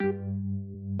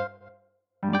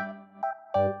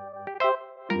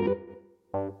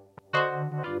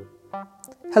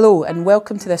Hello and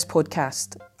welcome to this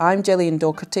podcast. I'm Gillian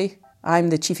Docherty.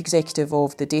 I'm the Chief Executive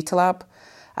of the Data Lab,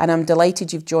 and I'm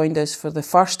delighted you've joined us for the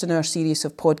first in our series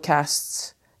of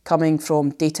podcasts coming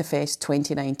from DataFest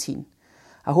 2019.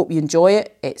 I hope you enjoy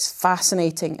it. It's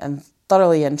fascinating and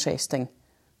thoroughly interesting.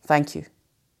 Thank you.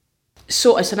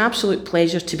 So it's an absolute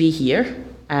pleasure to be here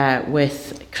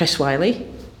with Chris Wylie.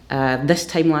 This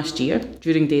time last year,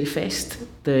 during DataFest,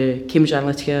 the Cambridge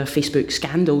Analytica Facebook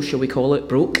scandal, shall we call it,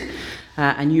 broke.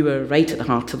 And you were right at the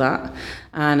heart of that.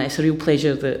 And it's a real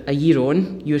pleasure that a year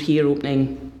on, you're here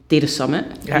opening Data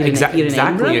Summit. Yeah,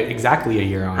 exactly a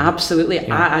year on. Absolutely.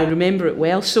 Yeah. I remember it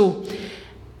well. So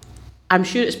I'm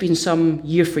sure it's been some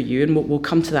year for you, and we'll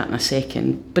come to that in a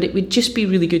second. But it would just be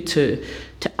really good to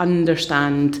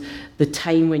understand the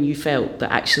time when you felt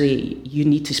that actually you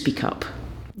need to speak up.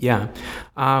 Yeah.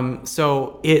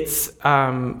 So it's,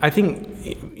 I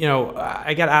think,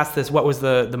 I get asked this, what was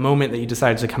the moment that you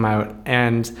decided to come out?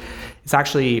 And it's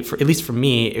actually, at least for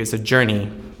me, it was a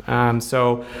journey.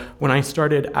 So when I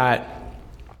started at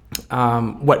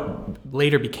what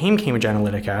later became Cambridge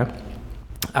Analytica,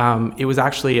 it was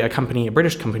actually a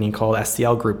British company called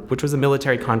SCL Group, which was a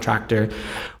military contractor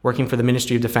working for the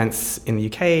Ministry of Defence in the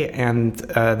UK and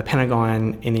the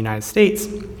Pentagon in the United States,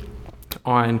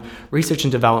 on research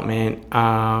and development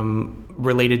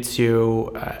related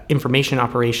to information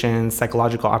operations,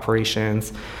 psychological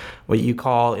operations, what you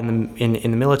call in the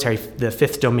military the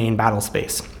fifth domain battle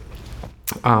space.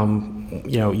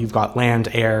 You've got land,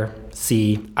 air,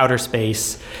 sea, outer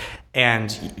space,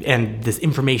 and this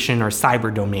information or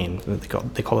cyber domain that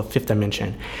they call the fifth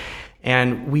dimension.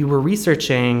 And we were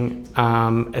researching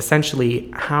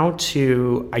essentially how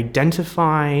to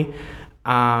identify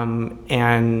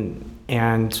and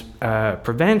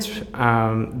prevent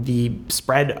the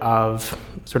spread of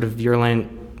sort of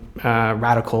virulent,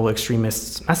 radical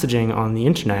extremist messaging on the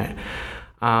internet.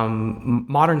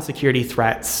 Modern security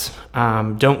threats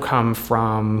don't come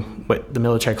from what the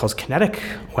military calls kinetic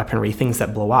weaponry, things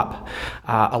that blow up.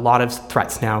 A lot of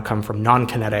threats now come from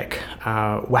non-kinetic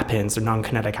weapons or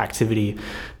non-kinetic activity.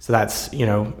 So that's,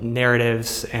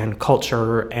 narratives and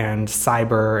culture and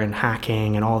cyber and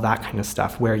hacking and all that kind of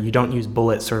stuff, where you don't use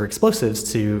bullets or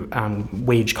explosives to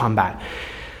wage combat.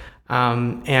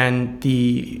 And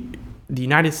the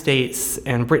United States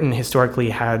and Britain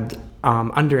historically had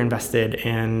underinvested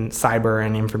in cyber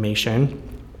and information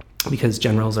because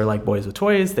generals are like boys with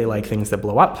toys. They like things that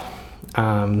blow up,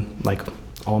 like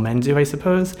all men do, I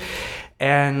suppose.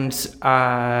 And,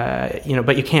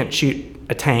 but you can't shoot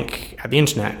a tank at the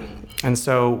internet. And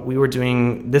so we were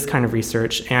doing this kind of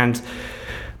research. And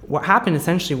what happened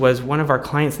essentially was one of our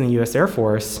clients in the U.S. Air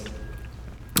Force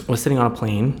was sitting on a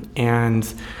plane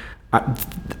and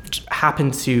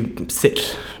happened to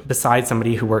sit beside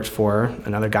somebody who worked for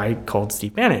another guy called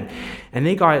Steve Bannon. And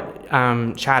they got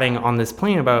chatting on this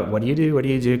plane about, what do you do?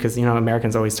 Because,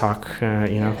 Americans always talk,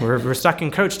 we're stuck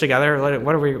in coach together.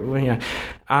 What are we?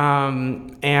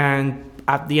 And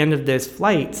at the end of this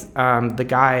flight, the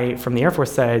guy from the Air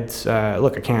Force said,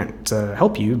 look, I can't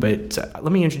help you, but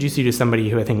let me introduce you to somebody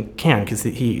who I think can, because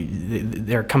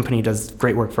their company does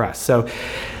great work for us. So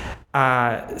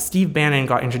Steve Bannon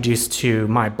got introduced to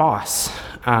my boss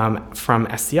from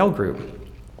SCL Group.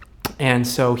 And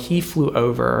so he flew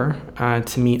over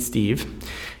to meet Steve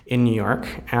in New York.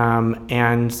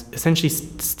 And essentially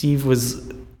Steve was,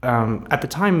 at the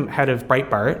time, head of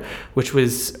Breitbart, which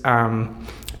is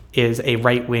a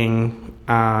right-wing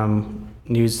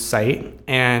news site.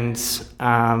 And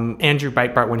Andrew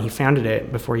Breitbart, when he founded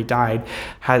it, before he died,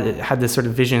 had this sort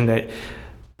of vision that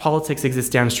politics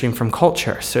exists downstream from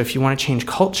culture. So if you want to change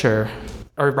culture,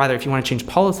 or rather, if you want to change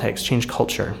politics, change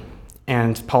culture.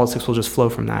 And politics will just flow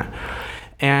from that.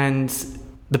 And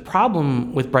the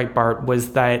problem with Breitbart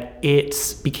was that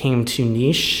it became too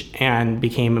niche and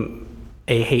became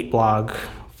a hate blog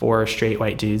for straight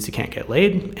white dudes who can't get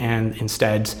laid, and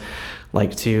instead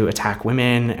like to attack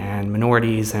women and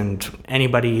minorities and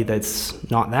anybody that's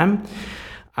not them.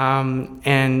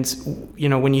 And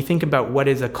when you think about what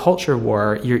is a culture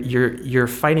war, you're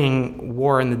fighting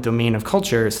war in the domain of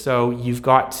culture. So you've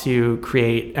got to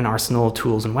create an arsenal of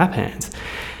tools and weapons.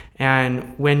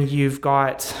 And when you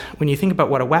think about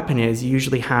what a weapon is, you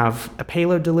usually have a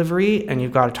payload delivery and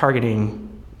you've got a targeting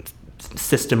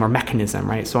system or mechanism,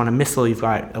 right? So on a missile, you've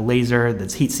got a laser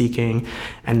that's heat-seeking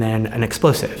and then an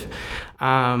explosive.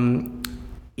 In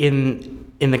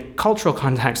the cultural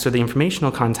context or the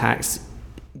informational context,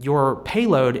 your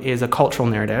payload is a cultural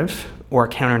narrative or a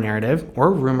counter-narrative or a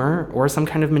rumor or some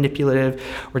kind of manipulative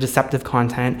or deceptive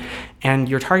content, and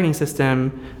your targeting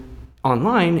system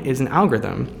online is an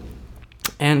algorithm.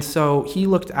 And so he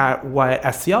looked at what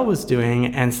SCL was doing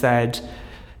and said,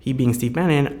 he being Steve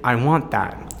Bannon, I want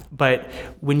that. But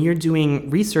when you're doing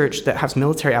research that has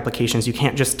military applications, you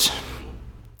can't just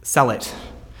sell it.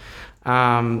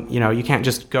 You can't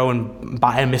just go and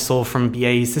buy a missile from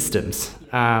BAE Systems.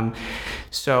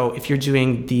 So if you're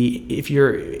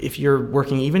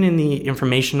working even in the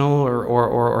informational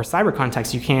or cyber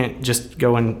context, you can't just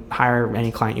go and hire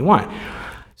any client you want.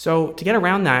 So to get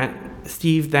around that,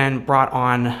 Steve then brought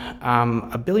on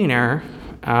a billionaire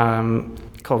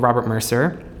called Robert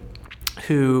Mercer,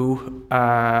 who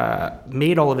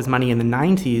made all of his money in the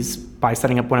 90s by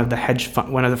setting up one of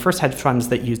the first hedge funds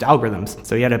that used algorithms.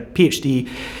 So he had a PhD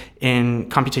in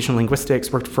computational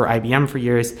linguistics, worked for IBM for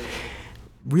years.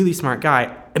 Really smart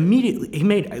guy. Immediately, he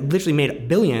literally made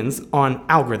billions on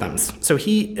algorithms. So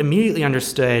he immediately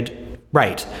understood,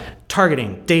 right,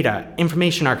 targeting, data,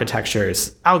 information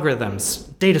architectures,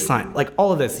 algorithms, data science, like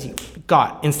all of this he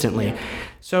got instantly.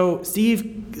 So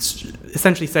Steve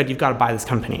essentially said, you've got to buy this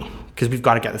company because we've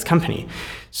got to get this company.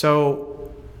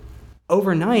 So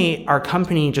overnight, our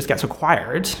company just gets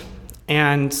acquired,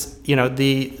 and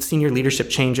the senior leadership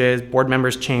changes, board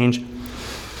members change,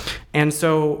 and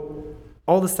so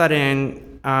all of a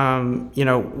sudden,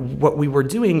 what we were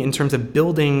doing in terms of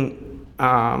building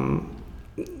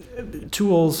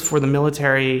tools for the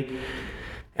military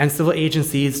and civil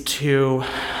agencies to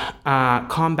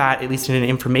combat, at least in an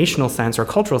informational sense or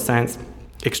cultural sense,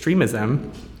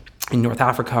 extremism in North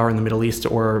Africa or in the Middle East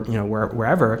or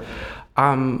wherever,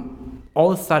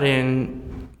 all of a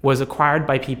sudden was acquired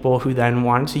by people who then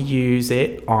wanted to use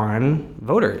it on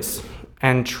voters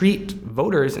and treat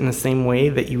voters in the same way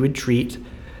that you would treat,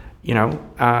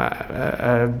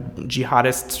 a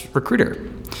jihadist recruiter.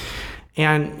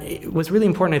 And what's really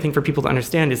important, I think, for people to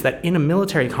understand is that in a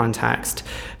military context,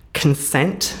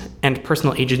 consent and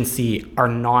personal agency are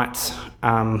not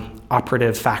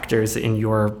operative factors in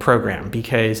your program,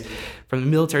 because from the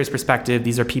military's perspective,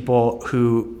 these are people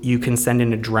who you can send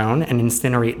in a drone and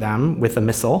incinerate them with a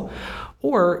missile,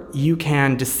 or you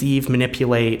can deceive,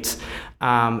 manipulate,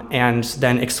 and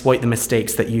then exploit the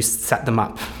mistakes that you set them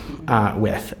up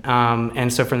with.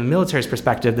 And so from the military's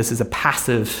perspective, this is a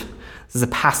passive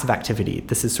activity.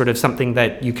 This is sort of something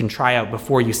that you can try out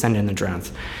before you send in the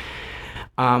drones.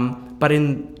 But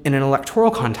in an electoral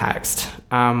context,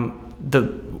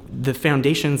 the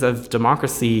foundations of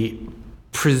democracy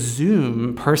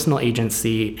presume personal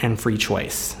agency and free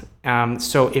choice.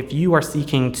 So if you are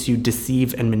seeking to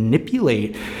deceive and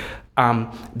manipulate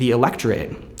the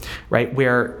electorate, right,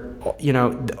 where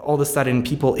all of a sudden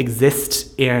people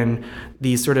exist in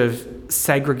these sort of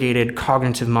segregated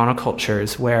cognitive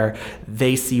monocultures where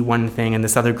they see one thing and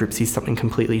this other group sees something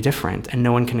completely different and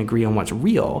no one can agree on what's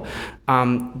real,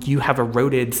 you have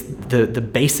eroded the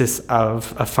basis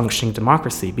of a functioning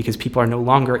democracy, because people are no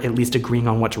longer at least agreeing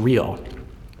on what's real.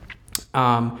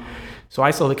 So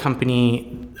I saw the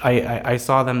company, I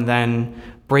saw them then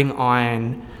bring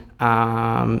on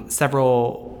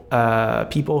several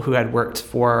people who had worked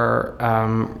for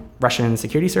Russian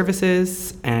security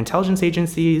services and intelligence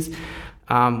agencies.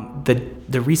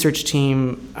 The research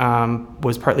team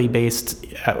was partly based,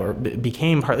 or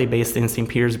became partly based in St.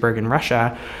 Petersburg in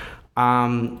Russia,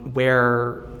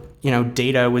 where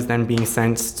data was then being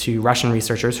sent to Russian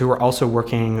researchers who were also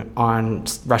working on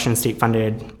Russian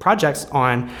state-funded projects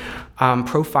on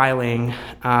profiling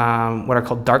what are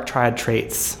called dark triad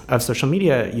traits of social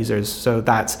media users. So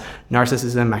that's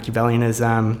narcissism,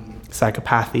 Machiavellianism,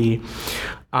 psychopathy,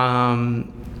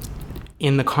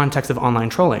 in the context of online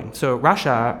trolling. So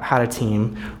Russia had a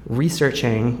team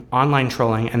researching online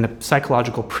trolling and the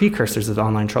psychological precursors of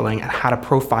online trolling and how to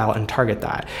profile and target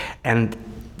that. And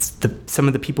some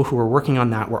of the people who were working on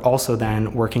that were also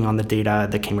then working on the data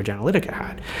that Cambridge Analytica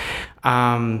had.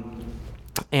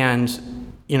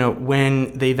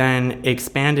 When they then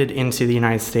expanded into the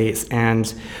United States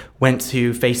and went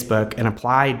to Facebook and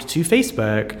applied to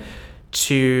Facebook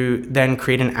to then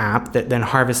create an app that then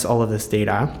harvests all of this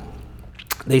data,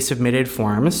 they submitted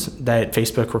forms that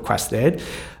Facebook requested,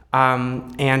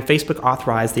 and Facebook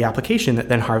authorized the application that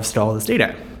then harvested all of this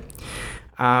data.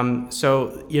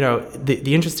 The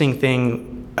interesting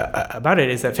thing about it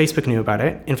is that Facebook knew about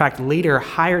it. In fact, later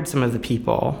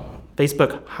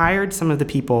Facebook hired some of the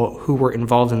people who were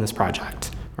involved in this project,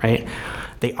 right?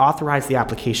 They authorized the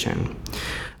application.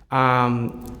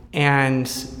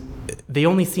 And they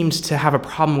only seemed to have a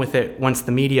problem with it once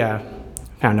the media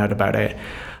found out about it.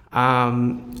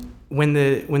 When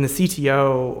the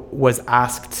CTO was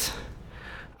asked,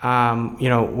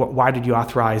 why did you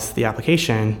authorize the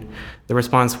application? The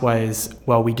response was,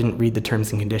 well, we didn't read the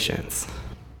terms and conditions.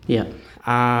 Yeah.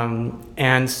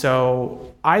 And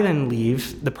so I then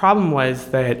leave. The problem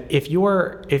was that if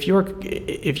your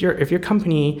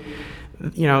company,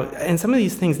 and some of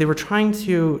these things, they were trying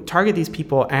to target these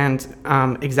people and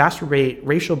exacerbate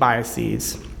racial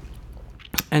biases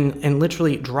and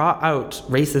literally draw out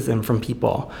racism from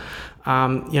people.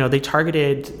 They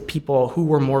targeted people who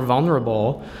were more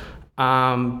vulnerable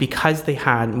because they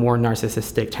had more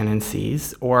narcissistic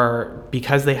tendencies or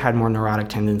because they had more neurotic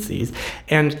tendencies.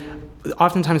 And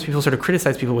oftentimes people sort of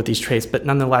criticize people with these traits, but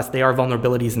nonetheless, they are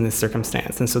vulnerabilities in this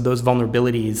circumstance. And so those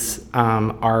vulnerabilities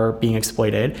are being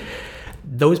exploited.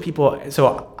 Those people,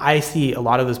 so I see a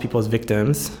lot of those people as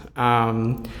victims.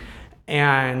 And,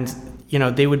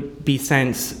 they would be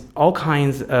sent all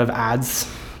kinds of ads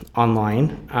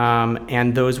online,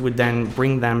 and those would then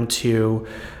bring them to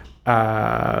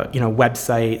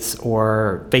websites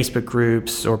or Facebook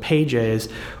groups or pages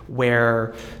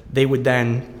where they would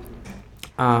then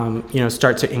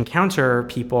start to encounter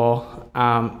people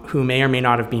who may or may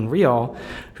not have been real,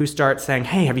 who start saying,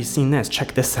 hey, have you seen this?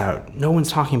 Check this out. No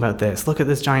one's talking about this. Look at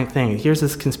this giant thing. Here's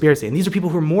this conspiracy. And these are people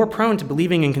who are more prone to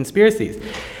believing in conspiracies.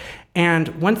 And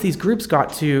once these groups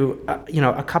got to,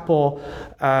 a couple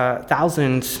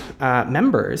thousand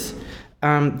members,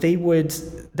 they would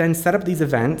then set up these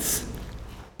events.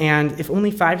 And if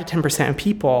only 5 to 10% of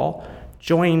people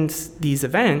joined these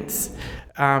events,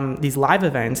 these live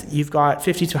events, you've got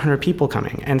 50 to 100 people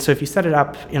coming. And so if you set it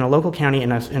up in a local county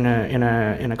in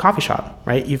a coffee shop,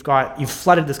 right? You've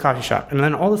flooded this coffee shop, and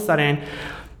then all of a sudden,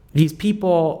 these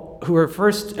people who are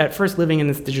at first living in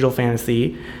this digital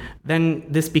fantasy, then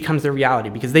this becomes their reality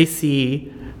because they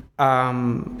see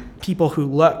people who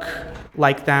look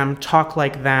like them, talk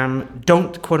like them,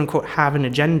 don't quote unquote have an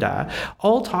agenda,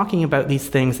 all talking about these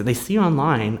things that they see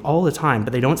online all the time,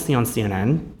 but they don't see on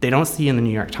CNN, they don't see in the New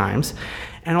York Times.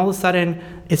 And all of a sudden,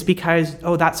 it's because,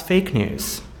 that's fake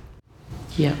news.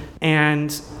 Yeah.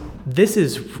 And this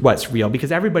is what's real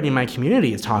because everybody in my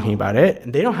community is talking about it.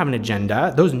 And they don't have an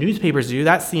agenda. Those newspapers do,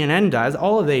 that CNN does.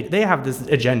 They have this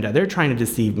agenda. They're trying to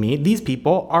deceive me. These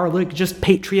people are like just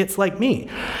patriots like me.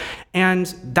 And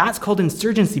that's called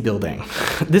insurgency building.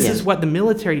 This is what the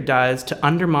military does to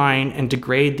undermine and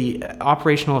degrade the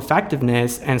operational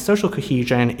effectiveness and social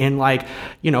cohesion in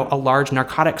a large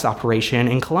narcotics operation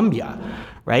in Colombia,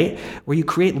 right? Where you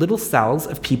create little cells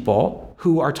of people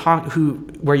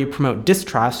where you promote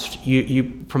distrust, you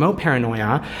promote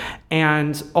paranoia,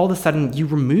 and all of a sudden you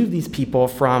remove these people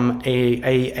from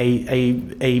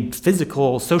a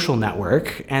physical social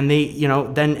network, and they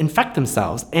then infect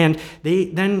themselves. And they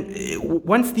then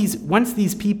once these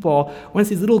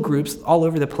little groups all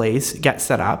over the place get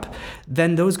set up,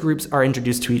 then those groups are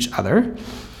introduced to each other,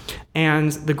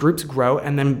 and the groups grow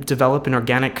and then develop an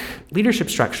organic leadership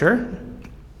structure,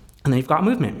 and then you've got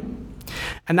movement.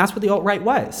 And that's what the alt-right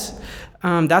was.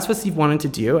 That's what Steve wanted to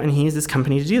do, and he used this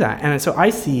company to do that. And so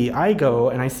I go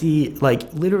and I see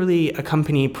literally a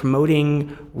company promoting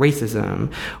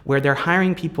racism, where they're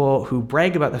hiring people who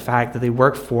brag about the fact that they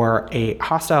work for a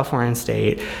hostile foreign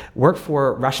state, work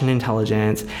for Russian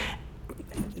intelligence,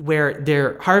 where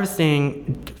they're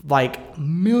harvesting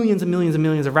millions and millions and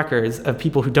millions of records of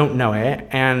people who don't know it,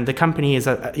 and the company is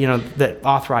that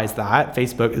authorized that,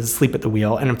 Facebook, is asleep at the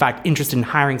wheel, and in fact interested in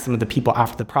hiring some of the people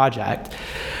after the project,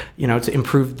 to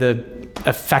improve the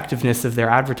effectiveness of their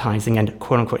advertising and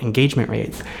quote unquote engagement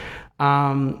rates.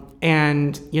 So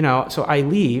I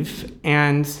leave,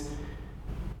 and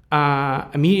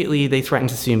immediately they threaten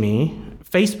to sue me.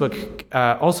 Facebook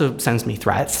also sends me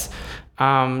threats.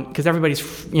 Because everybody's,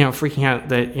 freaking out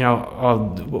that,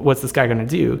 what's this guy going to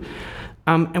do?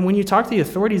 And when you talk to the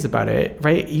authorities about it,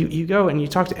 right, you go and you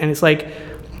talk to, and it's like,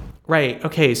 right,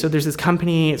 okay, so there's this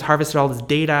company, it's harvested all this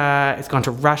data, it's gone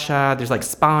to Russia, there's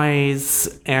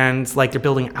spies, and they're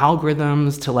building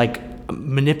algorithms to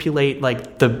manipulate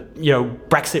the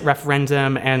Brexit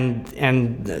referendum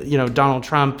and Donald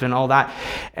Trump and all that.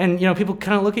 And, people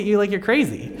kind of look at you like you're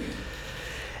crazy.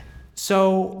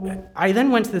 So I then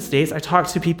went to the States. I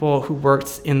talked to people who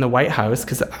worked in the White House,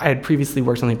 because I had previously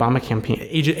worked on the Obama campaign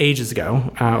ages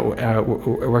ago,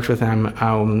 worked with them.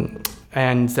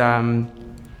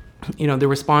 The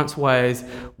response was,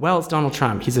 well, it's Donald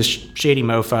Trump. He's a shady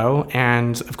mofo.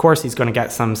 And of course, he's going to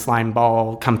get some slime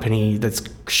ball company that's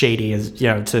shady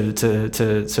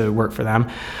to work for them.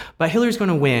 But Hillary's going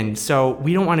to win. So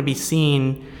we don't want to be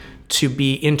seen to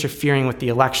be interfering with the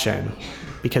election,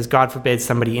 because God forbid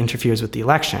somebody interferes with the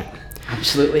election.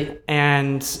 Absolutely.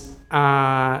 And so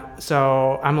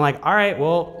I'm like, all right,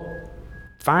 well,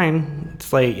 fine.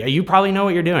 It's you probably know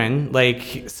what you're doing.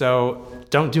 So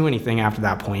don't do anything after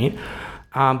that point.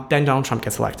 Then Donald Trump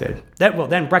gets elected.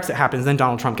 Then Brexit happens, then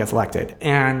Donald Trump gets elected.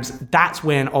 And that's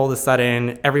when all of a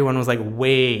sudden everyone was like,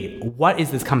 wait, what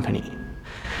is this company?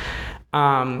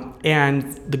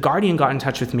 And The Guardian got in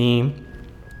touch with me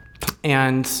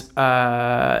and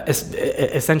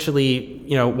essentially,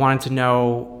 wanted to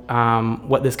know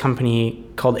what this company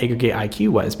called Aggregate IQ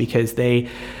was, because the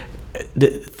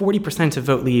 40% of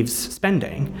Vote Leave's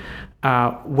spending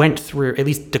went through, at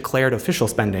least declared official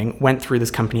spending, went through this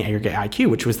company Aggregate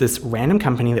IQ, which was this random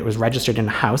company that was registered in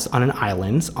a house on an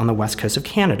island on the west coast of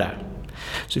Canada.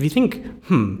 So if you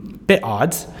think, bit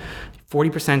odds,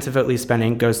 40% of Vote Leave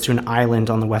spending goes to an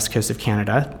island on the west coast of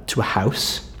Canada, to a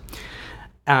house.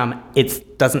 The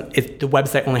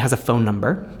website only has a phone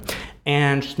number,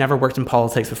 and she's never worked in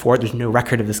politics before. There's no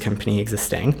record of this company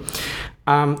existing.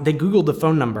 They Googled the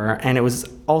phone number, and it was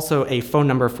also a phone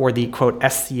number for the, quote,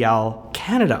 SCL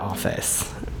Canada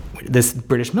office, this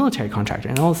British military contractor.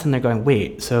 And all of a sudden they're going,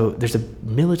 wait, so there's a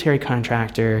military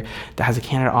contractor that has a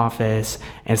Canada office,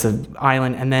 and it's an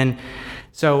island. And then,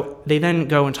 so they then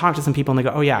go and talk to some people, and they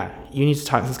go, oh yeah, you need to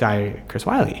talk to this guy, Chris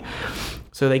Wylie.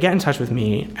 So they get in touch with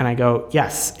me, and I go,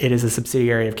 yes, it is a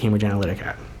subsidiary of Cambridge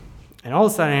Analytica. And all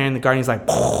of a sudden, the Guardian's like,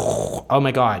 oh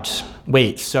my God,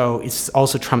 wait, so it's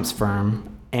also Trump's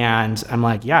firm. And I'm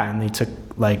like, yeah, and they took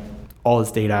like all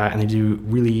this data and they do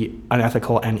really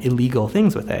unethical and illegal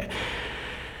things with it.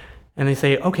 And they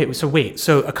say, okay, so wait,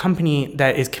 so a company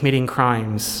that is committing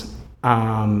crimes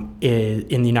in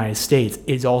the United States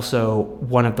is also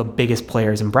one of the biggest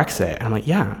players in Brexit. And I'm like,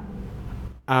 yeah.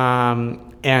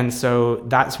 And so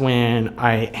that's when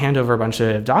I hand over a bunch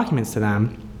of documents to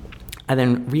them, and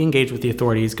then re-engage with the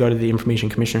authorities, go to the Information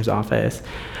Commissioner's office,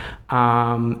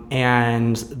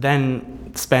 and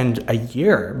then spend a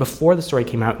year before the story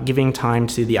came out giving time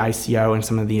to the ICO and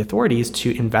some of the authorities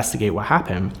to investigate what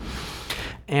happened.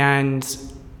 And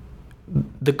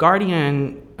The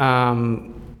Guardian,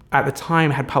 at the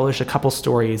time, had published a couple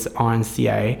stories on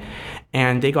CA,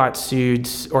 and they got sued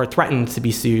or threatened to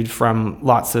be sued from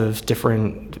lots of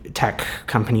different tech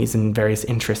companies and various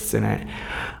interests in it.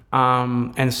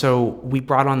 And so we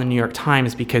brought on the New York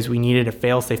Times because we needed a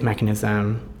fail-safe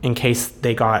mechanism in case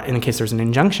there's an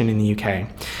injunction in the UK,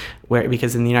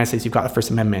 because in the United States you've got the First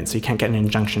Amendment, so you can't get an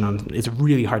injunction it's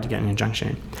really hard to get an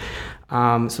injunction.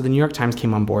 So the New York Times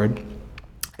came on board,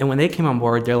 and when they came on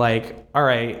board, they're like, all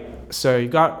right, so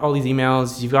you've got all these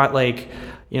emails, you've got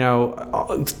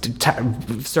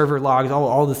server logs,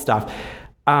 all this stuff.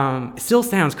 It still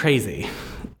sounds crazy.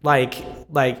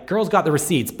 Like girls got the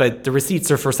receipts, but the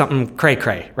receipts are for something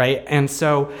cray-cray, right? And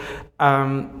so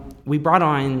we brought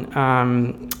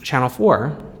on Channel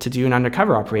 4 to do an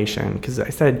undercover operation, because I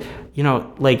said,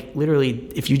 literally,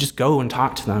 if you just go and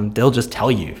talk to them, they'll just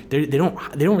tell you. They don't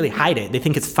really hide it. They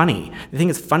think it's funny. They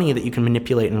think it's funny that you can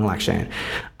manipulate an election.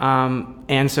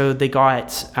 And so they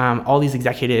got all these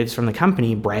executives from the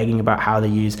company bragging about how they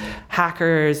use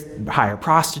hackers, hire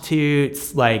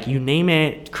prostitutes, like you name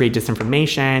it, create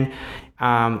disinformation,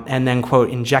 and then,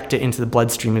 quote, inject it into the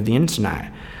bloodstream of the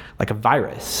internet like a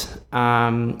virus.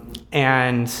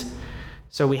 And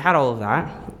so we had all of that.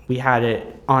 We had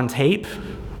it on tape.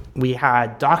 We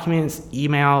had documents,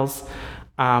 emails.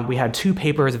 We had 2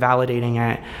 papers validating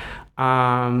it.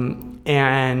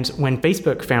 And when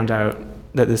Facebook found out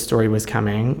that this story was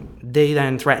coming, they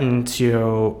then threatened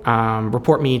to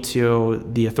report me to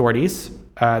the authorities,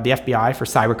 the FBI, for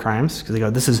cyber crimes, because they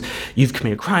go, you've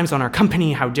committed crimes on our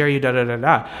company, how dare you, da da da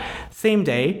da. Same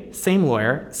day, same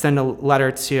lawyer, send a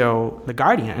letter to The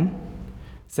Guardian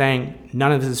saying,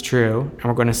 none of this is true, and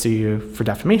we're going to sue you for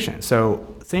defamation.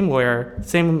 So same lawyer,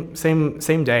 same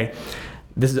day,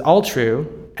 this is all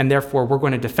true, and therefore we're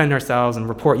going to defend ourselves and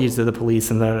report you to the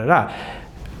police and da da da.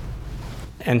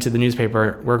 And to the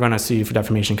newspaper, we're going to sue you for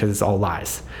defamation because it's all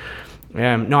lies.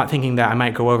 Not thinking that I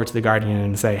might go over to The Guardian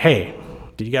and say, hey,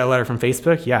 did you get a letter from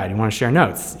Facebook? Yeah. Do you want to share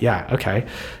notes? Yeah. Okay.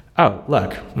 Oh,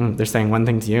 look, they're saying one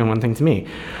thing to you and one thing to me.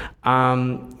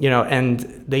 And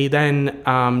they then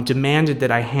demanded that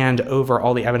I hand over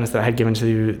all the evidence that I had given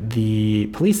to the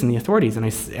police and the authorities.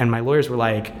 And my lawyers were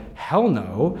like, hell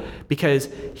no, because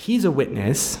he's a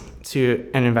witness to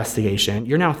an investigation.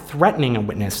 You're now threatening a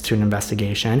witness to an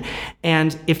investigation.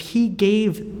 And if he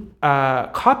gave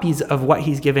copies of what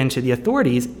he's given to the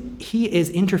authorities, he is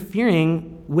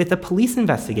interfering with a police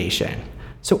investigation.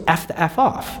 So F the F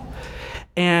off.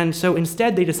 And so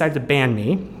instead they decided to ban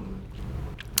me.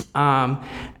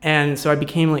 And so I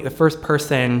became like the first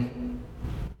person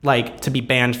to be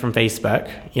banned from Facebook.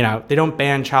 They don't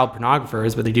ban child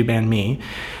pornographers, but they do ban me.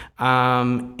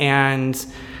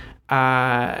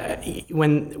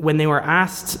 when they were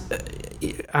asked,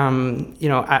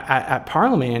 at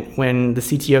Parliament, when the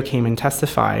CTO came and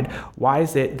testified, why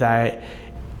is it that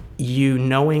you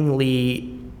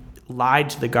knowingly lied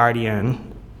to the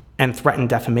Guardian and threatened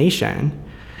defamation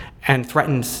and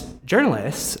threatened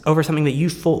journalists over something that you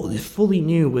fully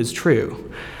knew was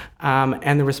true?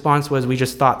 And the response was, we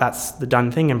just thought that's the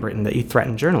done thing in Britain, that you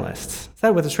threaten journalists. Said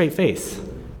it with a straight face.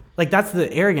 Like, that's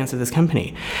the arrogance of this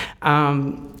company.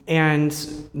 And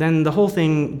then the whole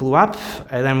thing blew up.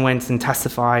 I then went and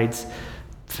testified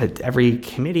at every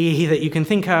committee that you can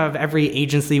think of, every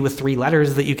agency with 3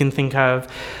 letters that you can think of.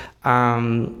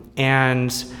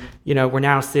 And, we're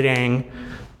now sitting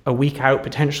a week out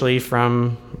potentially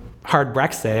from hard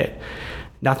Brexit.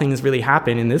 Nothing's really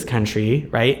happened in this country,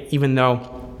 right? Even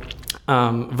though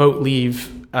Vote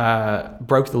Leave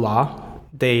broke the law.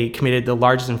 They committed the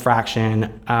largest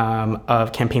infraction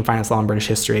of campaign finance law in British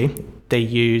history. They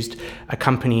used a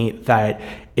company that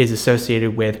is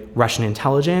associated with Russian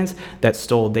intelligence that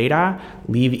stole data.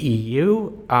 Leave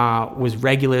EU was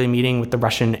regularly meeting with the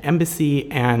Russian embassy,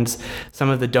 and some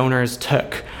of the donors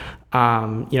took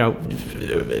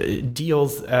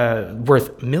deals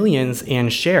worth millions in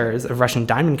shares of Russian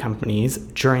diamond companies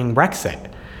during Brexit.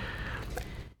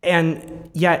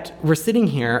 And yet we're sitting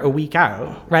here a week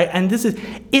out, right? And this is,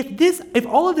 if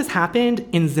all of this happened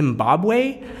in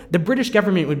Zimbabwe, the British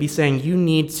government would be saying, you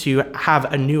need to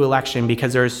have a new election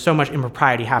because there is so much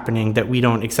impropriety happening that we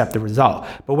don't accept the result.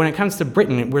 But when it comes to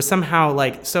Britain, we're somehow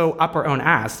like so up our own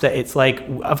ass that it's like,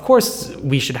 of course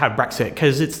we should have Brexit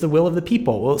because it's the will of the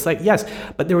people. Well, it's like, yes,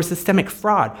 but there was systemic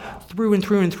fraud through and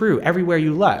through and through everywhere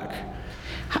you look.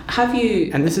 Have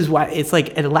you... And this is why it's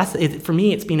like, for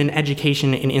me, it's been an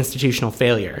education in institutional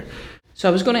failure. So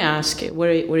I was going to ask, we're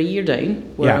a year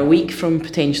down, we're a week from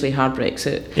potentially hard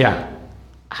Brexit. Yeah.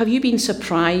 Have you been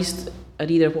surprised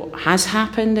at either what has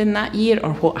happened in that year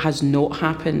or what has not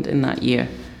happened in that year?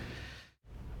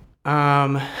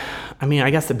 I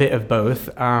guess a bit of both.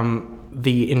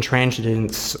 The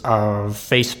intransigence of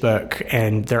Facebook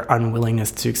and their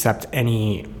unwillingness to accept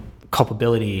any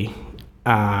culpability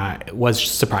was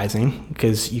surprising,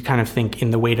 because you kind of think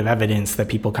in the weight of evidence that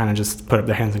people kind of just put up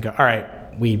their hands and go, all right,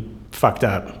 we fucked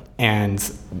up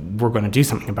and we're going to do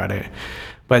something about it.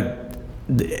 But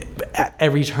at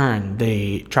every turn,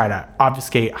 they try to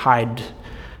obfuscate, hide.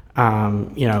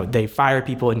 They fire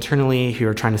people internally who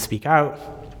are trying to speak out.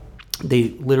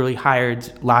 They literally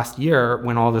hired last year,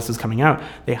 when all this was coming out,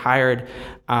 they hired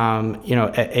a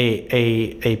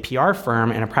PR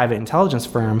firm and a private intelligence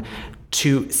firm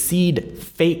to seed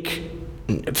fake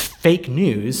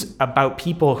news about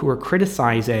people who are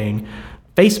criticizing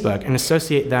Facebook and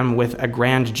associate them with a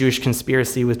grand Jewish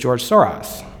conspiracy with George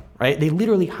Soros, right? They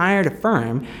literally hired a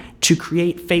firm to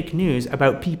create fake news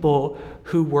about people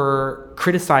who were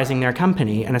criticizing their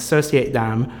company and associate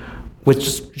them with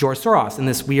just George Soros and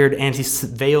this weird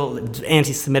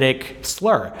anti-Semitic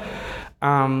slur.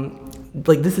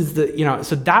 This is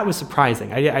so that was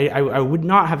surprising. I would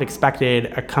not have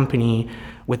expected a company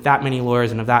with that many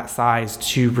lawyers and of that size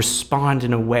to respond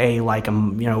in a way like a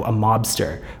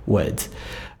mobster would,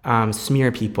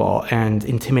 smear people and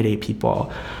intimidate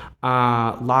people,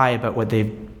 lie about what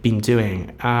they've been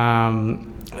doing.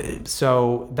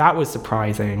 So that was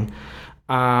surprising.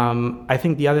 I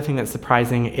think the other thing that's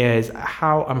surprising is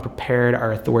how unprepared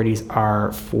our authorities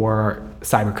are for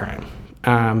cybercrime.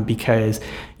 Because,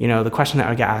 the question that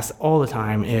I get asked all the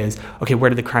time is, okay, where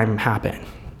did the crime happen?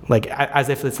 Like, as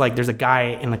if it's like there's a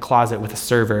guy in the closet with a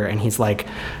server and he's like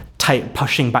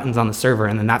pushing buttons on the server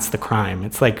and then that's the crime.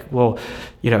 It's like, well,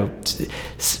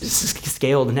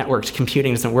 scaled networked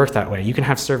computing doesn't work that way. You can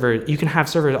have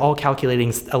servers all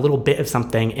calculating a little bit of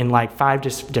something in like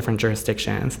 5 different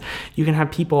jurisdictions. You can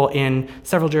have people in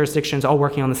several jurisdictions all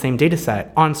working on the same data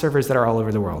set on servers that are all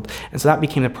over the world. And so that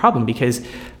became the problem, because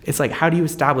it's like, how do you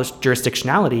establish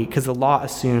jurisdictionality? Because the law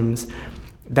assumes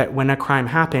that when a crime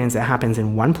happens, it happens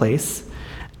in one place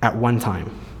at one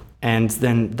time. And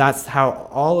then that's how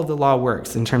all of the law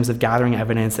works in terms of gathering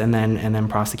evidence and then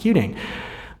prosecuting.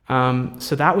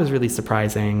 So that was really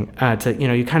surprising.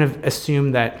 You kind of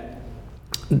assume that,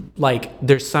 like,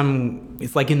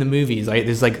 it's like in the movies, right?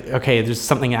 There's like, okay, there's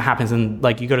something that happens and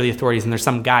like you go to the authorities and there's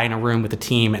some guy in a room with a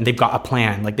team and they've got a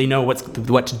plan, like they know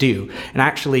what to do. And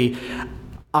actually,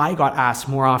 I got asked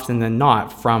more often than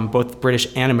not from both British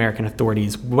and American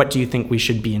authorities, what do you think we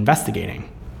should be investigating?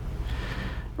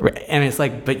 And it's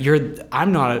like, but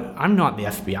I'm not the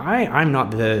FBI, I'm not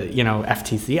the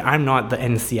FTC, I'm not the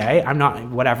NCA, I'm not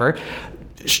whatever.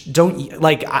 Don't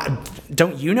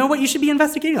you know what you should be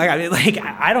investigating?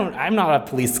 I'm not a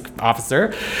police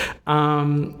officer.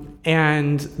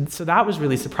 And so that was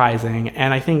really surprising.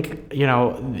 And I think,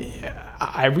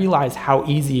 I realized how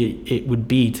easy it would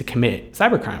be to commit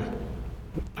cybercrime.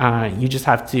 You just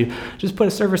have to just put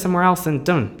a server somewhere else and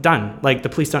done. Like, the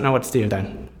police don't know what to do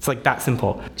then. It's like that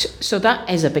simple. So that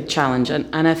is a big challenge.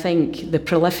 And I think the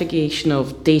proliferation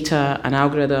of data and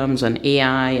algorithms and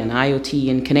AI and IoT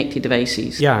and connected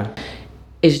devices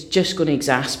is just going to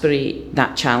exacerbate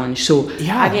that challenge. So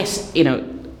I guess,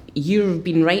 you've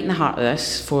been right in the heart of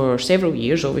this for several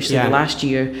years. Obviously, the last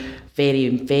year, very,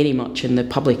 very much in the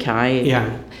public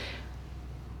eye.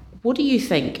 What do you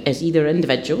think is either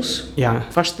individuals?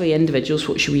 Firstly, individuals,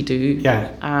 what should we do?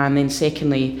 And then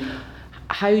secondly,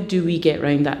 how do we get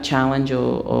around that challenge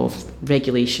of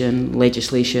regulation,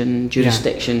 legislation,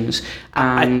 jurisdictions?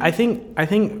 I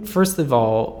think first of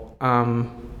all, to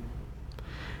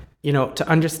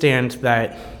understand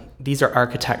that these are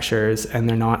architectures and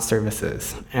they're not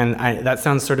services. And that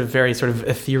sounds very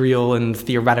ethereal and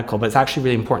theoretical, but it's actually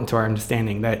really important to our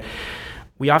understanding that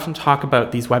we often talk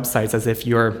about these websites as if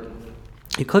you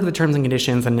click the terms and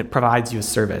conditions and it provides you a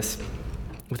service,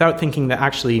 without thinking that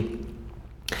actually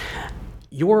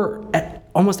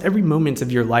almost every moment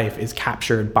of your life is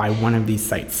captured by one of these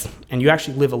sites. And you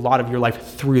actually live a lot of your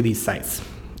life through these sites.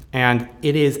 And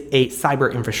it is a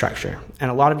cyber infrastructure. And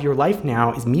a lot of your life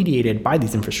now is mediated by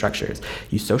these infrastructures.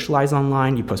 You socialize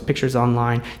online, you post pictures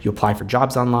online, you apply for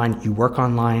jobs online, you work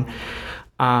online,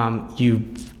 you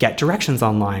get directions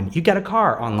online, you get a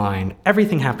car online,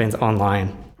 everything happens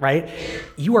online, right?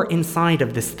 You are inside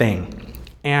of this thing.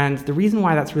 And the reason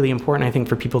why that's really important, I think,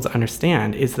 for people to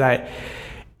understand is that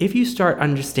if you start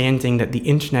understanding that the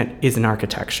internet is an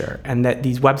architecture and that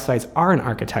these websites are an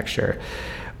architecture,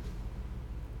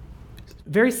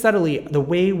 very subtly, the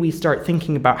way we start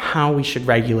thinking about how we should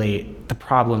regulate the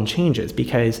problem changes.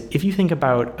 Because if you think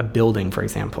about a building, for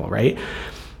example, right?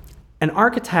 An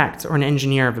architect or an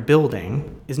engineer of a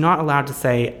building is not allowed to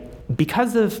say,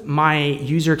 because of my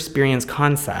user experience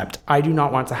concept, I do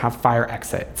not want to have fire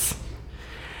exits.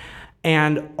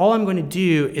 And all I'm going to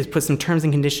do is put some terms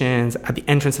and conditions at the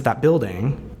entrance of that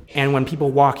building. And when people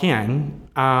walk in,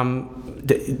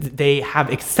 they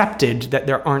have accepted that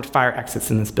there aren't fire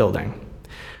exits in this building,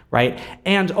 right?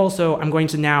 And also, I'm going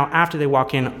to now, after they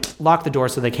walk in, lock the door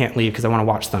so they can't leave because I want to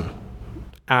watch them.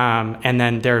 And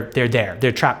then they're there.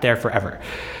 They're trapped there forever.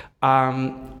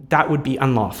 That would be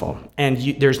unlawful. And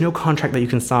there's no contract that you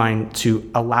can sign to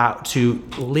allow to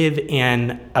live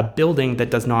in a building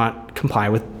that does not comply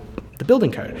with the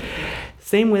building code.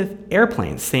 Same with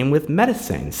airplanes, same with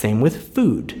medicine, same with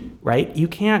food, right? You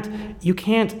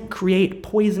can't create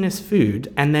poisonous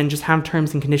food and then just have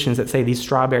terms and conditions that say these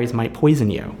strawberries might poison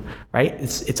you, right?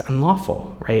 It's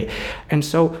unlawful, right? And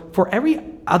so for every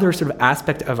other sort of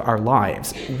aspect of our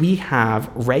lives, we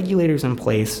have regulators in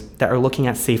place that are looking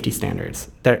at safety standards.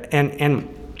 And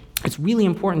it's really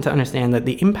important to understand that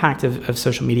the impact of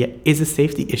social media is a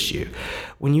safety issue.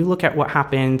 When you look at what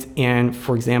happened in,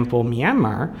 for example,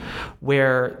 Myanmar,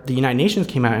 where the United Nations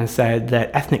came out and said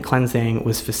that ethnic cleansing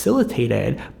was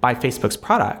facilitated by Facebook's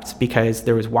product because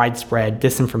there was widespread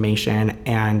disinformation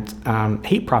and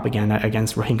hate propaganda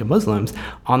against Rohingya Muslims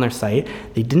on their site,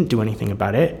 they didn't do anything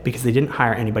about it because they didn't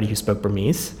hire anybody who spoke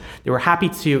Burmese. They were happy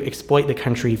to exploit the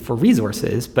country for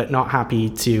resources, but not happy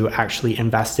to actually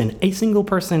invest in a single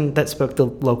person that spoke the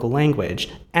local language,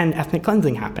 and ethnic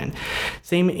cleansing happened.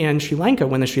 Same in Sri Lanka,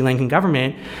 when the Sri Lankan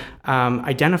government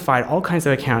identified all kinds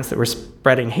of accounts that were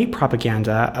spreading hate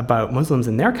propaganda about Muslims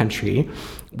in their country,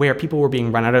 where people were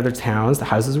being run out of their towns, the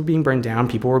houses were being burned down,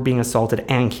 people were being assaulted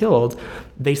and killed.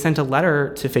 They sent a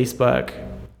letter to Facebook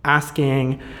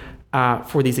asking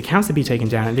for these accounts to be taken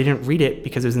down, and they didn't read it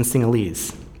because it was in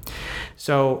Sinhalese.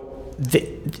 So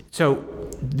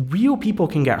real people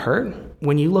can get hurt.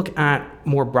 When you look at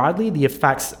more broadly the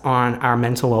effects on our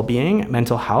mental well-being,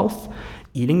 mental health,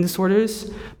 eating disorders,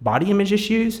 body image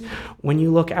issues, when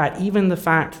you look at even the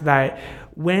fact that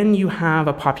when you have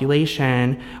a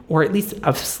population, or at least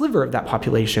a sliver of that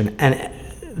population, and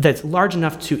that's large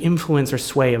enough to influence or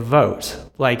sway a vote,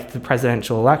 like the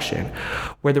presidential election,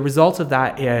 where the result of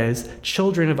that is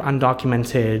children of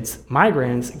undocumented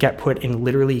migrants get put in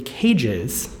literally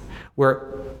cages,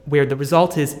 where the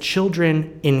result is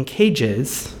children in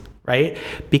cages, right?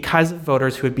 Because of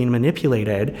voters who had been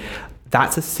manipulated,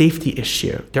 that's a safety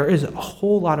issue. There is a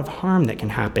whole lot of harm that can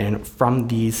happen from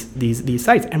these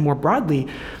sites. And more broadly,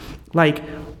 like,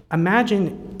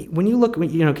 imagine when you look,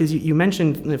 because you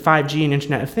mentioned the 5G and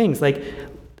Internet of Things, like,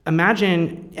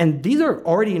 imagine, and these are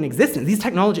already in existence, these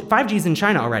technology, 5G is in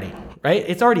China already, right?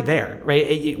 It's already there, right?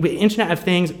 Internet of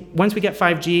Things, once we get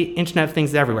 5G, Internet of Things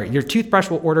is everywhere. Your toothbrush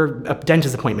will order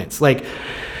dentist appointments. Like,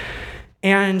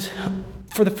 And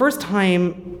for the first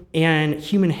time in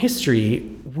human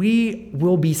history, we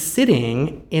will be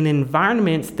sitting in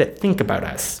environments that think about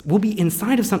us. We'll be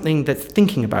inside of something that's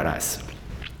thinking about us.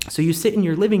 So you sit in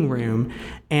your living room,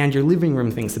 and your living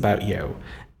room thinks about you,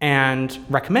 and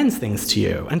recommends things to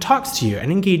you, and talks to you,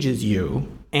 and engages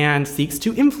you, and seeks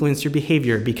to influence your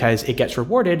behavior because it gets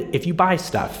rewarded if you buy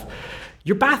stuff.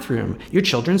 Your bathroom, your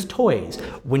children's toys,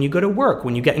 when you go to work,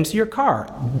 when you get into your car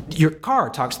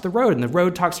talks to the road, and the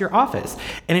road talks to your office.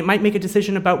 And it might make a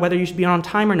decision about whether you should be on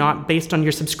time or not based on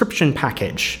your subscription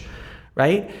package,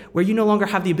 right? Where you no longer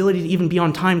have the ability to even be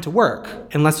on time to work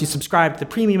unless you subscribe to the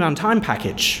premium on time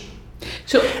package.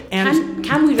 So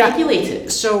can we regulate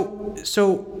it? So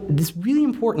it's really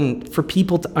important for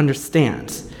people to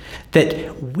understand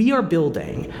that we are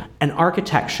building an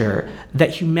architecture that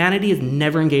humanity has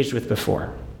never engaged with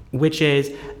before, which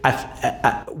is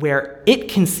where it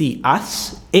can see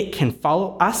us, it can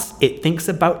follow us, it thinks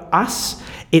about us,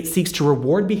 it seeks to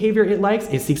reward behavior it likes,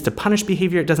 it seeks to punish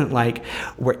behavior it doesn't like,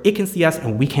 where it can see us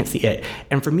and we can't see it.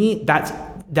 And for me,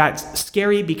 that's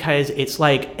scary because it's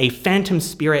like a phantom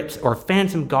spirit or a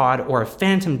phantom god or a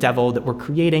phantom devil that we're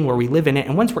creating where we live in it.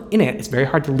 And once we're in it, it's very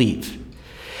hard to leave.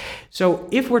 So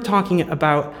if we're talking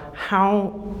about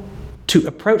how to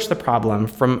approach the problem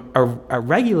from a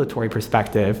regulatory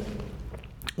perspective,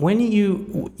 when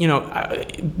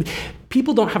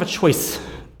people don't have a choice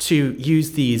to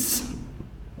use these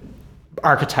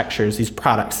architectures, these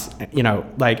products,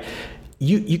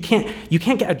 you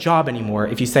can't get a job anymore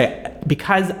if you say,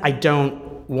 because I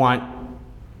don't want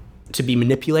to be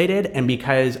manipulated and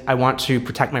because I want to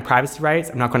protect my privacy rights,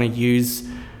 I'm not going to use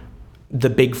the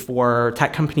big four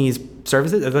tech companies'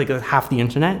 services. It's like half the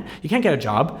internet. You can't get a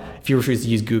job if you refuse to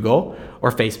use Google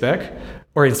or Facebook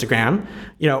or Instagram,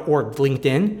 or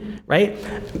LinkedIn, right?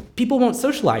 People won't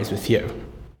socialize with you,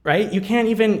 right? You can't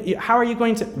even, how are you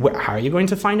going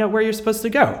to find out where you're supposed to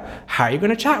go? How are you going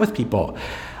to chat with people?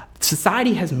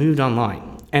 Society has moved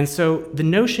online. And so the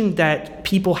notion that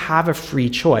people have a free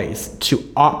choice to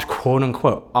quote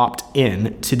unquote, opt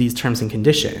in to these terms and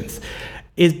conditions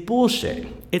is bullshit.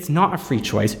 It's not a free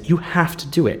choice. You have to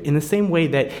do it. In the same way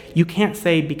that you can't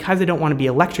say, because I don't want to be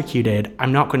electrocuted,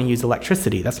 I'm not going to use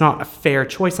electricity. That's not a fair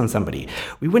choice on somebody.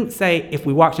 We wouldn't say, if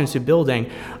we walked into a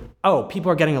building, oh, people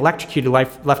are getting electrocuted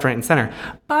left, right, and center.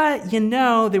 But,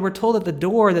 they were told at the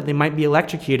door that they might be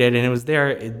electrocuted, and it was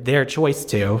their choice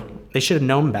to. They should have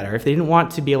known better. If they didn't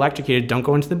want to be electrocuted, don't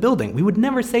go into the building. We would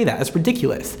never say that. That's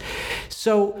ridiculous.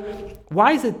 So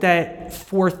why is it that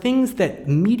for things that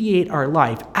mediate our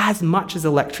life as much as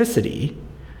electricity,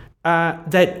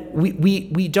 that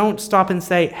we don't stop and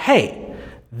say, hey,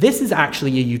 this is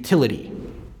actually a utility,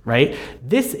 right?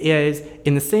 This is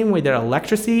in the same way that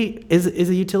electricity is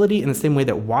a utility, in the same way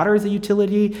that water is a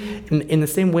utility, in the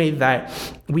same way that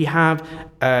we have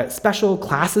special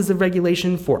classes of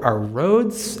regulation for our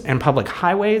roads and public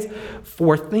highways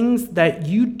for things that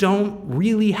you don't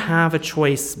really have a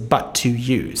choice but to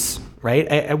use, right?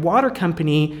 A water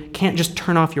company can't just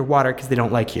turn off your water because they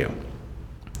don't like you.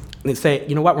 They say,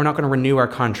 you know what, we're not going to renew our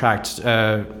contract,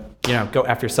 go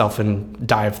F yourself and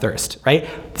die of thirst, right?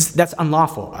 That's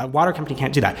unlawful. A water company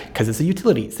can't do that because it's a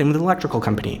utility. Same with an electrical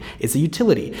company. It's a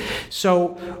utility. So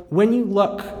when you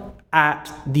look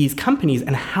at these companies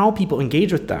and how people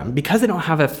engage with them, because they don't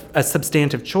have a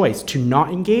substantive choice to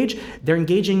not engage, they're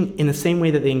engaging in the same way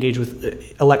that they engage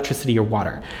with electricity or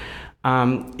water.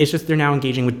 It's just they're now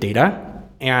engaging with data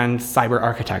and cyber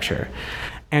architecture.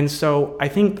 And so I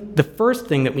think the first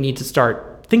thing that we need to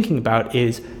start thinking about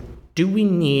is, do we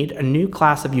need a new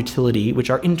class of utility, which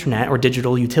are internet or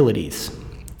digital utilities,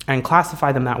 and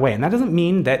classify them that way? And that doesn't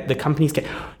mean that the companies can,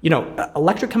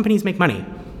 electric companies make money,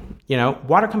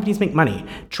 water companies make money,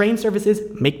 train services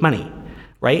make money,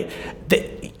 right?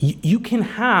 You can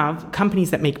have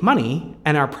companies that make money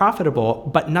and are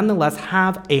profitable, but nonetheless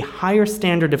have a higher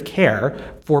standard of care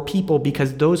for people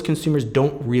because those consumers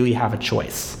don't really have a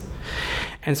choice.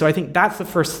 And so I think that's the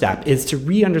first step, is to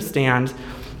re-understand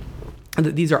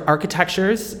that these are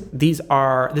architectures, this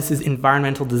is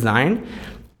environmental design,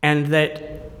 and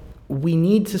that we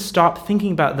need to stop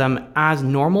thinking about them as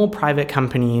normal private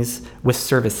companies with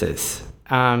services.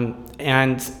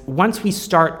 And once we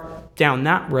start down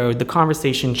that road, the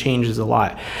conversation changes a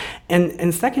lot.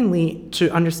 And secondly,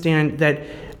 to understand that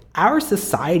our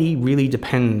society really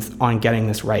depends on getting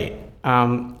this right.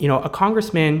 A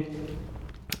congressman,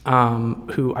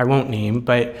 who I won't name,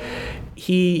 but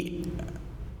he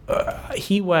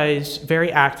was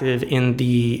very active in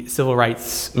the civil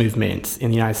rights movement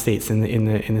in the United States in the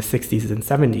 60s and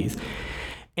 70s.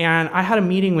 And I had a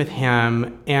meeting with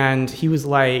him, and he was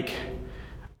like,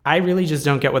 I really just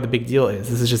don't get what the big deal is.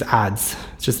 This is just ads.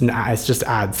 It's just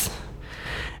ads.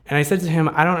 And I said to him,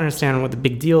 I don't understand what the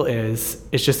big deal is.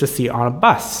 It's just a seat on a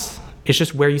bus. It's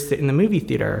just where you sit in the movie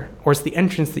theater, or it's the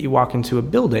entrance that you walk into a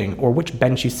building, or which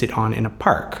bench you sit on in a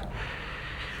park.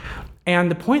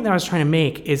 And the point that I was trying to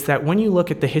make is that when you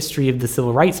look at the history of the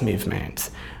civil rights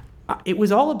movement, it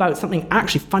was all about something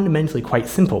actually fundamentally quite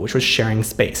simple, which was sharing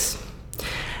space.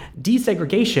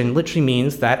 Desegregation literally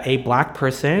means that a black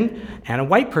person and a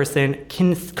white person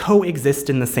can coexist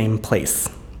in the same place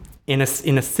in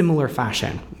a similar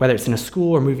fashion, whether it's in a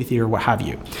school or movie theater or what have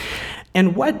you.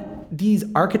 And what these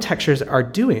architectures are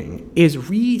doing is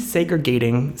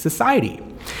resegregating society.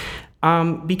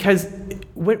 Because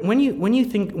when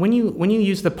you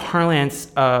use the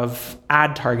parlance of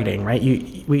ad targeting, right?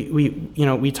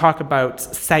 We talk about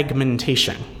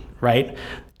segmentation, right?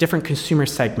 Different consumer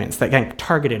segments that get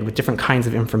targeted with different kinds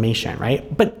of information,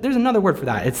 right? But there's another word for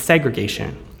that. It's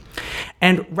segregation.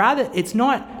 And rather, it's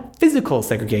not physical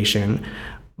segregation,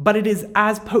 but it is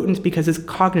as potent because it's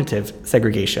cognitive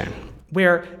segregation,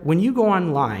 where when you go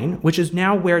online, which is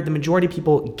now where the majority of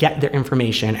people get their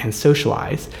information and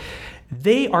socialize,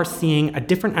 they are seeing a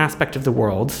different aspect of the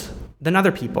world than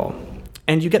other people.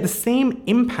 And you get the same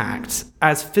impact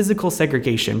as physical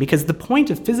segregation, because the point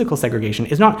of physical segregation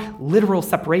is not literal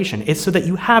separation. It's so that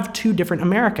you have two different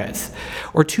Americas,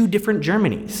 or two different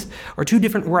Germanys, or two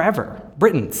different wherever,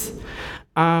 Britons.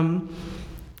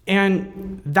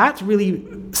 And that's really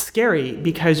scary,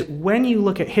 because when you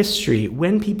look at history,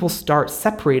 when people start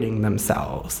separating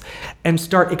themselves and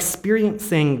start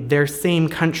experiencing their same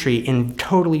country in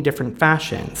totally different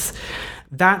fashions,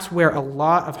 that's where a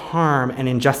lot of harm and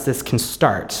injustice can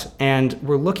start. And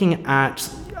we're looking at,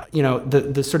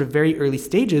 the sort of very early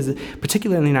stages,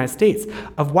 particularly in the United States,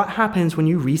 of what happens when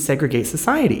you resegregate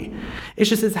society.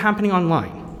 It's happening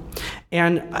online.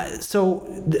 And so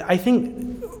I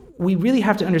think we really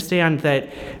have to understand that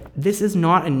this is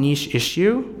not a niche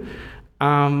issue.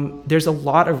 There's a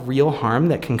lot of real harm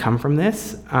that can come from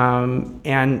this,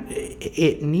 and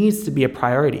it needs to be a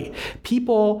priority.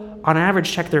 People, on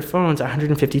average, check their phones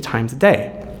 150 times a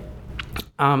day.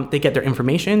 They get their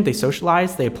information, they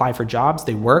socialize, they apply for jobs,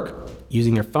 they work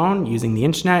using their phone, using the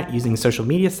internet, using social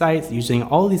media sites, using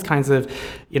all of these kinds of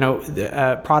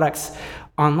products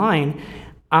online.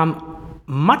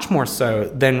 Much more so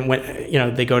than when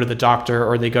they go to the doctor,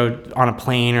 or they go on a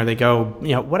plane, or they go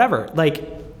whatever.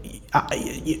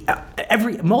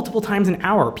 Multiple times an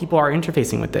hour, people are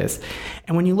interfacing with this.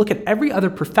 And when you look at every other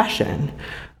profession,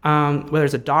 whether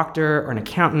it's a doctor or an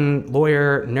accountant,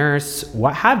 lawyer, nurse,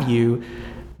 what have you,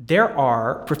 there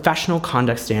are professional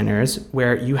conduct standards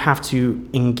where you have to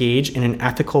engage in an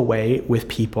ethical way with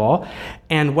people,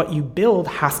 and what you build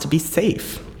has to be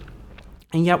safe.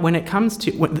 And yet when it comes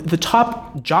to the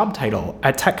top job title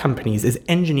at tech companies is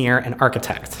engineer and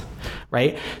architect,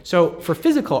 right? So for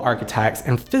physical architects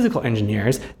and physical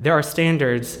engineers, there are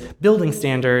standards, building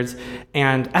standards,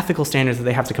 and ethical standards that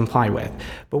they have to comply with.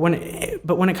 But when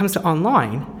it comes to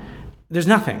online, there's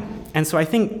nothing. And so I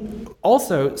think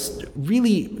also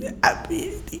really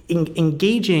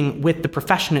engaging with the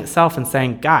profession itself and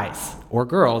saying, guys or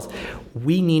girls,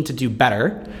 we need to do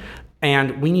better.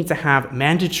 And we need to have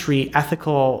mandatory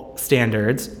ethical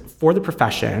standards for the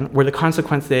profession, where the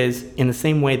consequence is, in the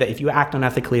same way that if you act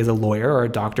unethically as a lawyer or a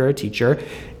doctor or a teacher,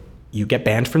 you get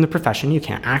banned from the profession. You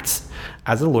can't act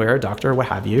as a lawyer, a doctor, or what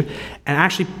have you, and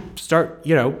actually start,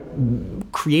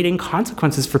 creating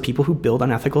consequences for people who build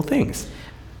unethical things.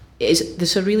 This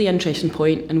is a really interesting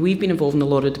point, and we've been involved in a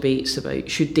lot of debates about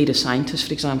should data scientists,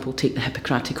 for example, take the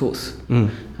Hippocratic Oath,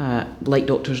 like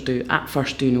doctors do, at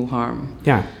first do no harm.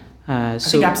 Yeah. I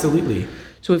think absolutely.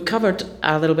 So we've covered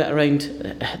a little bit around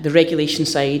the regulation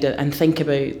side, and think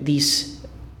about these,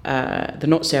 they're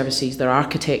not services, they're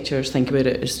architectures. Think about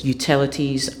it as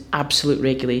utilities, absolute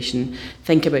regulation.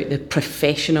 Think about the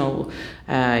professional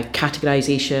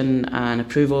categorisation and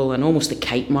approval, and almost the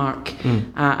kite mark.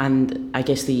 And I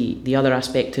guess the other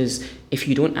aspect is, if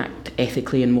you don't act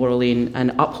ethically and morally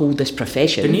and uphold this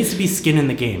profession, there needs to be skin in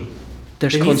the game. There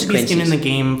needs to be skin in the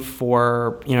game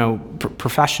for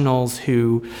professionals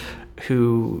who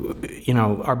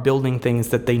are building things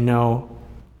that they know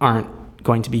aren't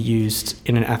going to be used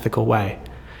in an ethical way,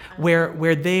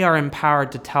 where they are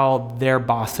empowered to tell their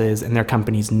bosses and their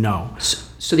companies no.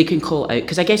 So they can call out,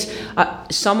 because I guess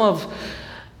some of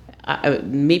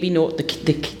maybe not the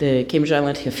Cambridge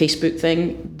Analytica Facebook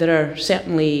thing. There are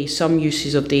certainly some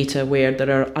uses of data where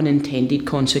there are unintended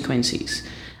consequences.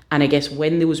 And I guess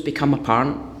when those become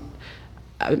apparent,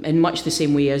 in much the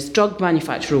same way as drug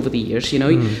manufacture over the years, they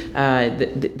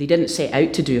didn't set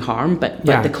out to do harm, but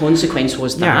the consequence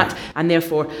was that, and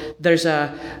therefore there's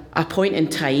a point in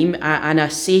time and a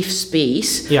safe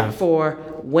space for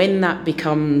when that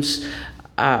becomes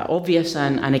obvious,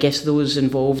 and I guess those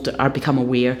involved are become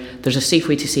aware. There's a safe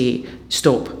way to say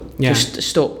stop. Just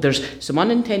stop. There's some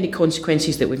unintended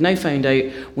consequences that we've now found out.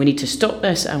 We need to stop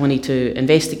this, and we need to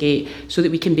investigate so that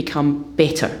we can become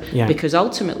better. Because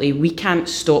ultimately, we can't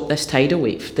stop this tidal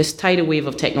wave. This tidal wave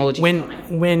of technology.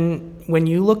 When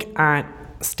you look at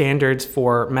standards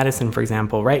for medicine, for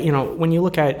example, right? When you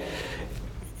look at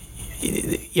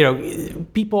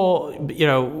people,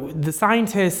 the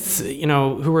scientists,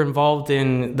 who were involved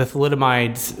in the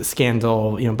thalidomide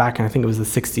scandal, back in, I think it was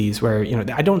the 60s, where,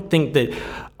 I don't think that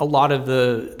a lot of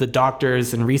the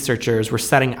doctors and researchers were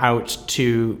setting out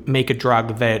to make a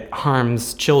drug that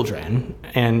harms children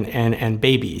and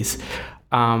babies,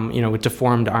 with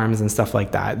deformed arms and stuff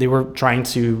like that. They were trying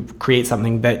to create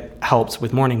something that helps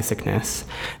with morning sickness.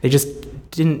 They just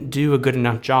didn't do a good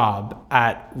enough job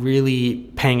at really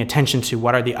paying attention to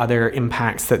what are the other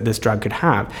impacts that this drug could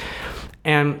have.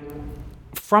 And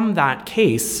from that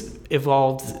case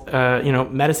evolved,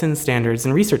 medicine standards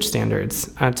and research standards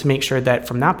to make sure that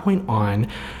from that point on,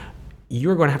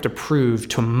 you're going to have to prove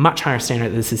to a much higher standard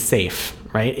that this is safe,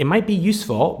 right? It might be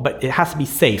useful, but it has to be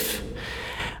safe.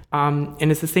 And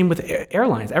it's the same with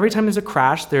airlines. Every time there's a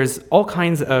crash, there's all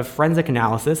kinds of forensic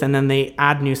analysis, and then they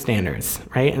add new standards,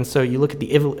 right? And so you look at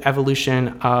the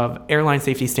evolution of airline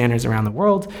safety standards around the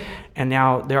world, and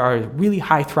now there are really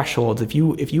high thresholds. If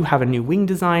you have a new wing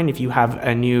design, if you have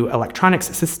a new electronics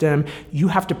system, you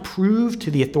have to prove to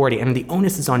the authority, and the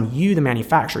onus is on you, the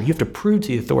manufacturer. You have to prove to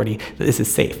the authority that this is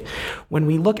safe. When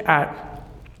we look at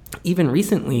even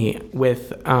recently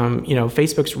with,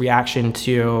 Facebook's reaction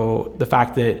to the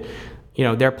fact that,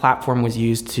 their platform was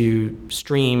used to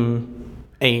stream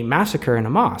a massacre in a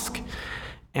mosque.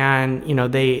 And,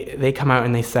 they come out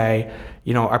and they say,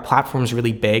 our platform's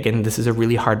really big and this is a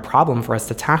really hard problem for us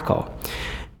to tackle.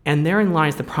 And therein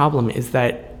lies the problem, is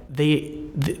that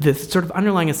the sort of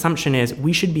underlying assumption is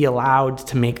we should be allowed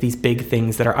to make these big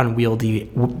things that are unwieldy,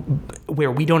 where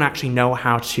we don't actually know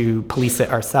how to police it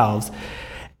ourselves.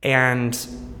 And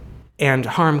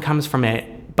harm comes from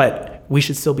it, but we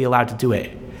should still be allowed to do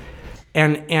it.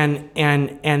 And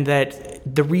that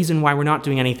the reason why we're not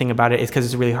doing anything about it is because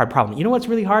it's a really hard problem. You know what's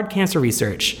really hard? Cancer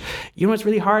research. You know what's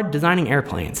really hard? Designing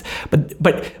airplanes.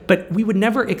 But we would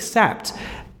never accept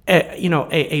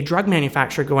a drug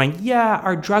manufacturer going,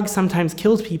 our drug sometimes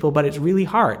kills people, but it's really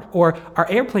hard. Or our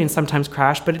airplanes sometimes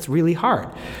crash, but it's really hard,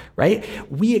 right?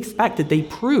 We expect that they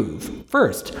prove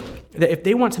first that if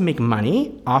they want to make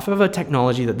money off of a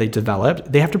technology that they developed,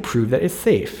 they have to prove that it's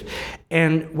safe.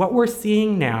 And what we're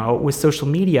seeing now with social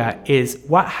media is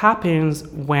what happens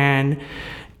when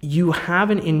you have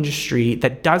an industry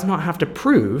that does not have to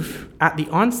prove at the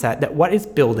onset that what it's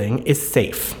building is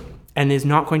safe and is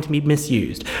not going to be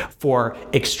misused for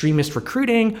extremist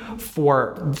recruiting,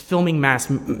 for filming mass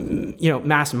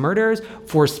murders,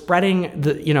 for spreading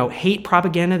the, hate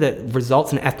propaganda that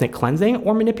results in ethnic cleansing,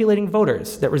 or manipulating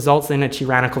voters that results in a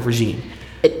tyrannical regime.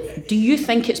 Do you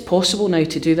think it's possible now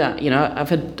to do that? I've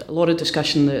had a lot of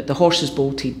discussion, the horse is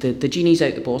bolted, the genie's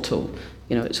out the bottle,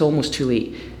 it's almost too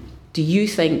late. Do you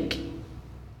think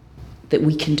that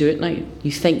we can do it now?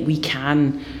 You think we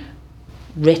can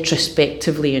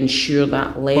retrospectively ensure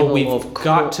that level of... Well, we've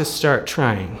got to start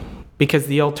trying, because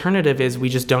the alternative is we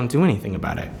just don't do anything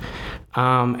about it.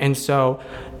 And so,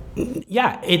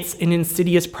 it's an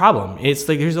insidious problem. It's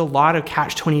like there's a lot of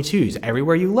catch-22s.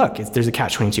 Everywhere you look, there's a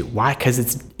catch-22. Why? Because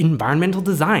it's environmental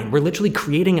design. We're literally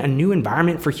creating a new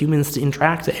environment for humans to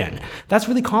interact in. That's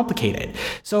really complicated.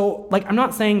 So, I'm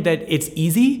not saying that it's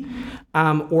easy,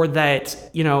 or that,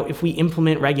 if we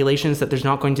implement regulations that there's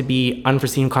not going to be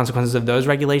unforeseen consequences of those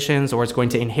regulations, or it's going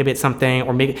to inhibit something,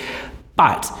 or make it.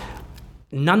 But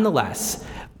nonetheless,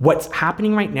 what's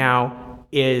happening right now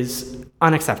is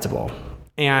unacceptable.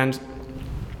 And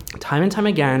time and time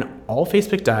again, all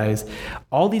Facebook does,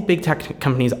 all these big tech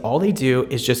companies, all they do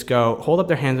is just hold up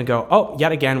their hands and go, oh,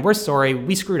 yet again, we're sorry,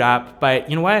 we screwed up, but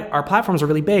you know what? Our platforms are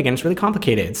really big and it's really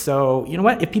complicated. So you know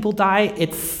what? If people die,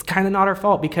 it's kind of not our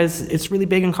fault because it's really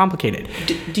big and complicated.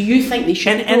 Do you think they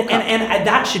should? And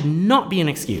that should not be an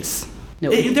excuse. No.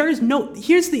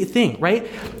 Here's the thing, right?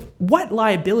 What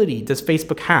liability does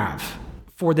Facebook have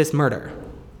for this murder?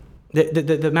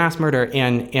 The mass murder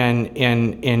in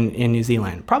New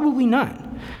Zealand? Probably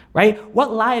none, right?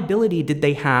 What liability did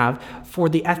they have for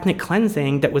the ethnic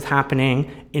cleansing that was happening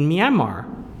in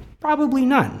Myanmar? Probably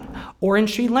none. Or in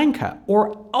Sri Lanka,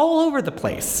 or all over the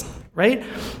place, right?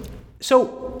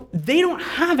 So they don't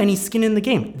have any skin in the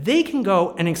game. They can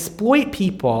go and exploit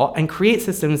people and create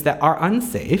systems that are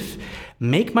unsafe,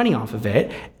 make money off of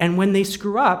it, and when they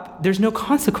screw up, there's no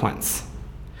consequence.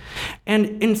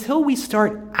 And until we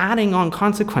start adding on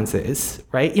consequences,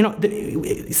 right?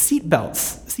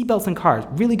 Seatbelts in cars,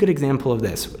 really good example of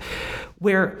this,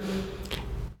 where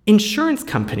insurance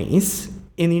companies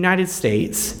in the United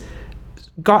States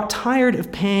got tired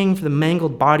of paying for the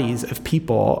mangled bodies of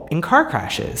people in car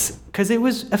crashes because it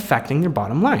was affecting their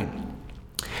bottom line.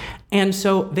 And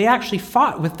so they actually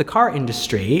fought with the car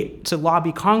industry to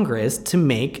lobby Congress to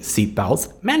make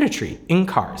seatbelts mandatory in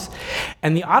cars.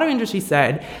 And the auto industry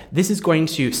said, this is going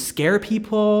to scare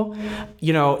people.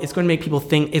 It's going to make people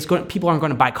think, people aren't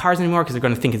going to buy cars anymore because they're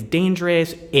going to think it's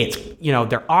dangerous.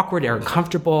 They're awkward, they're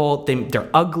uncomfortable, they're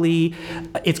ugly.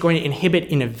 It's going to inhibit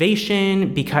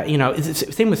innovation because, it's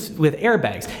the same with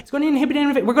airbags. It's going to inhibit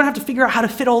innovation. We're going to have to figure out how to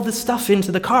fit all this stuff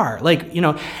into the car.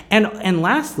 And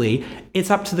lastly, it's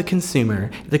up to the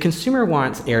consumer. If the consumer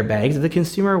wants airbags, if the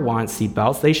consumer wants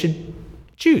seatbelts, they should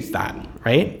choose that,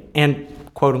 right? And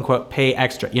quote unquote pay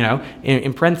extra,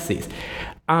 in parentheses.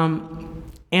 And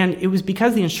it was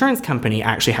because the insurance company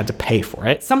actually had to pay for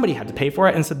it. Somebody had to pay for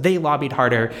it, and so they lobbied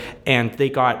harder, and they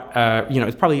got,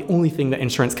 it's probably the only thing that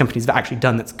insurance companies have actually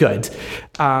done that's good,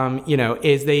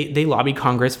 is they lobbied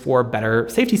Congress for better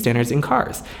safety standards in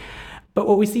cars. But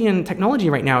what we see in technology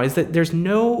right now is that there's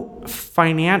no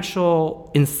financial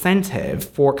incentive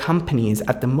for companies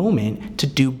at the moment to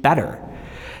do better.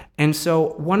 And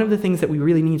so one of the things that we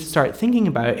really need to start thinking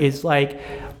about is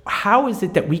how is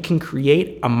it that we can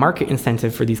create a market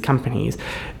incentive for these companies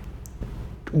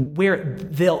where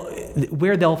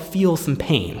they'll feel some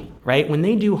pain, right? When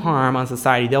they do harm on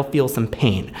society, they'll feel some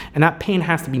pain. And that pain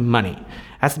has to be money,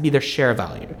 has to be their share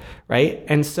value, right?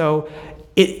 And so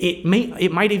it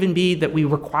might even be that we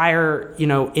require,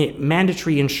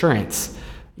 mandatory insurance,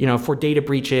 for data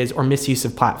breaches or misuse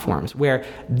of platforms, where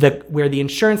the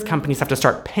insurance companies have to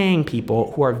start paying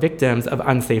people who are victims of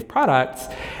unsafe products,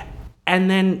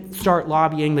 and then start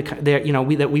lobbying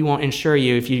that we won't insure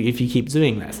you if you keep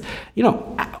doing this,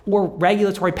 or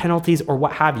regulatory penalties or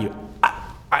what have you.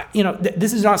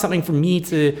 This is not something for me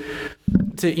to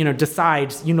decide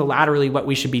unilaterally what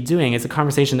we should be doing. It's a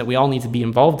conversation that we all need to be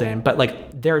involved in. But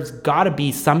there's got to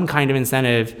be some kind of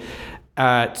incentive,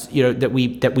 that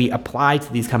we apply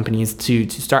to these companies to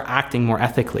start acting more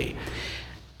ethically.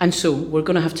 And so we're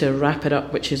going to have to wrap it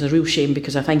up, which is a real shame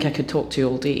because I think I could talk to you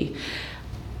all day.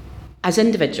 As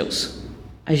individuals,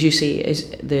 as you say,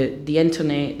 is the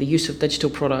internet, the use of digital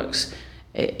products.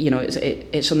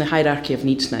 It's on the hierarchy of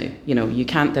needs now. You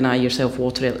can't deny yourself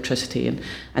water, electricity,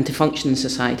 and to function in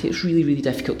society, it's really, really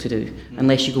difficult to do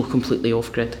unless you go completely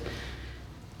off-grid.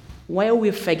 While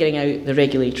we're figuring out the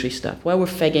regulatory stuff, while we're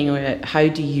figuring out how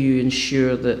do you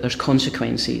ensure that there's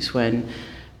consequences when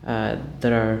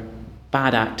there are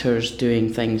bad actors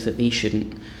doing things that they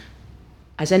shouldn't,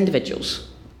 as individuals,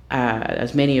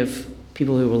 as many of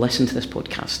people who will listen to this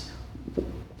podcast,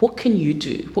 what can you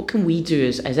do? What can we do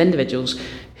as individuals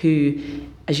who,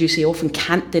 as you say, often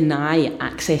can't deny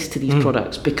access to these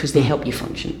products because they help you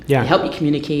function? Yeah. They help you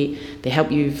communicate, they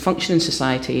help you function in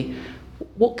society.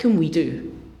 What can we do?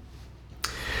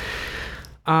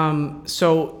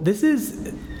 So this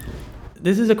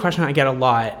is a question I get a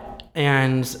lot,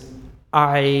 and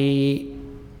I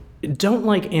don't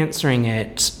like answering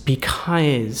it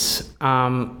because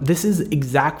this is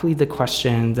exactly the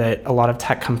question that a lot of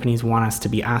tech companies want us to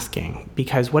be asking,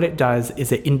 because what it does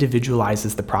is it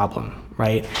individualizes the problem,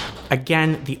 right?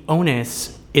 Again, the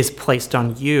onus is placed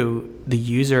on you, the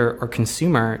user or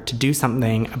consumer, to do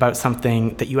something about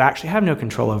something that you actually have no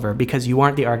control over because you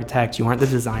aren't the architect, you aren't the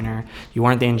designer, you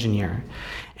aren't the engineer.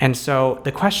 And so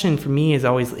the question for me is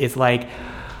always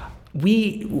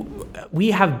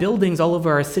we have buildings all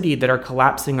over our city that are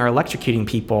collapsing or electrocuting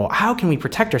people. How can we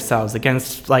protect ourselves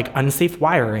against unsafe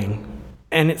wiring?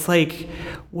 And it's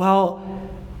well,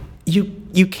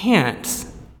 you can't,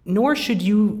 nor should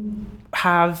you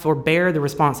have or bear the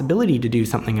responsibility to do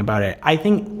something about it. I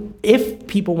think if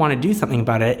people want to do something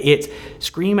about it, it's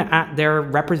scream at their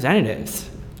representatives.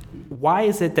 Why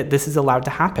is it that this is allowed to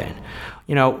happen?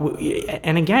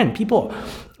 And again,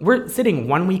 we're sitting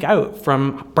 1 week out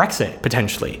from Brexit,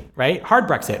 potentially, right? Hard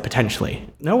Brexit, potentially.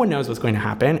 No one knows what's going to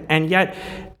happen. And yet,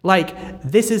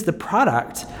 this is the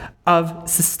product of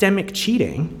systemic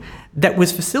cheating that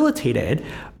was facilitated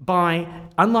by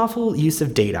unlawful use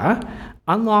of data,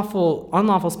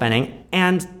 unlawful spending,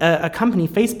 and a company,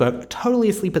 Facebook, totally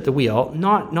asleep at the wheel,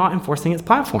 not enforcing its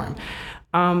platform.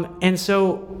 And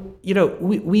so,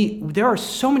 there are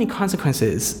so many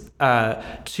consequences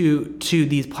to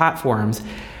these platforms.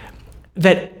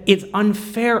 that it's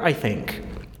unfair, I think,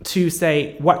 to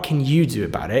say, what can you do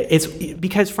about it? It's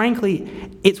because, frankly,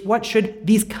 it's what should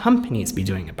these companies be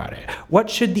doing about it?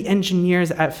 What should the engineers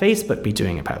at Facebook be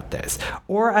doing about this?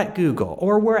 Or at Google,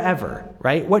 or wherever,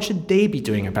 right? What should they be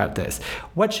doing about this?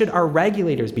 What should our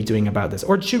regulators be doing about this?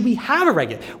 Or should we have a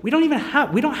regulator? We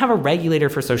don't have a regulator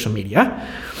for social media.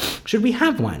 Should we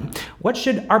have one? What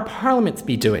should our parliaments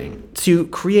be doing to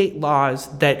create laws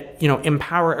that,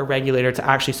 empower a regulator to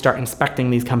actually start inspecting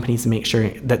these companies to make sure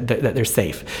that they're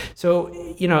safe? So,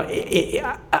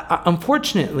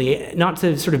 unfortunately, not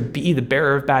to sort of be the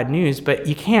bearer of bad news, but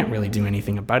you can't really do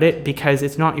anything about it because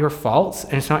it's not your fault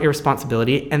and it's not your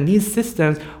responsibility. And these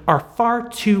systems are far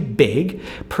too big,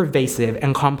 pervasive,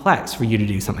 and complex for you to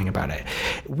do something about it.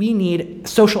 We need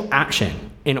social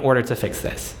action in order to fix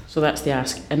this. So that's the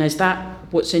ask. And is that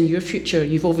what's in your future?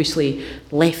 You've obviously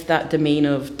left that domain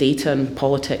of data and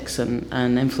politics and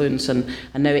influence and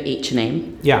now at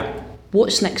H&M. Yeah.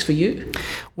 What's next for you?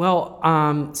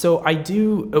 Well, so I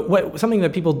do. Something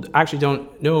that people actually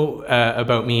don't know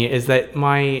about me is that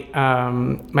my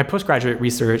postgraduate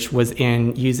research was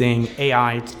in using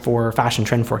AI for fashion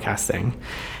trend forecasting.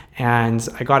 And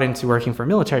I got into working for a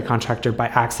military contractor by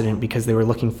accident because they were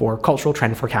looking for cultural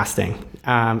trend forecasting.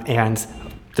 And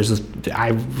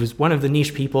I was one of the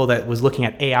niche people that was looking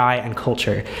at AI and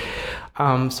culture.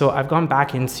 So I've gone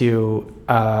back into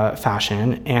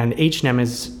fashion, and H&M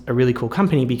is a really cool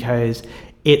company because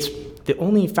it's the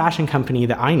only fashion company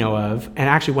that I know of, and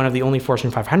actually one of the only Fortune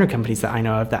 500 companies that I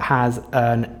know of that has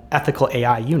an ethical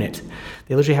AI unit.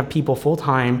 They literally have people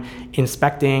full-time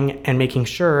inspecting and making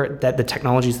sure that the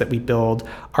technologies that we build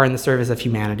are in the service of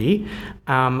humanity,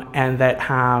 and that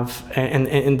have,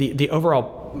 and the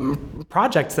overall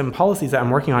projects and policies that I'm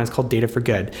working on is called Data for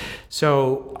Good.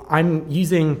 So I'm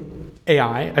using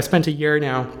AI. I spent a year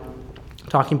now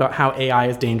talking about how AI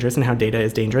is dangerous and how data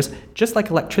is dangerous, just like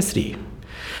electricity.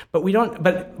 But we don't.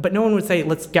 But no one would say,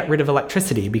 let's get rid of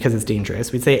electricity because it's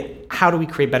dangerous. We'd say, how do we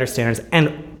create better standards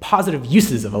and positive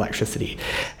uses of electricity?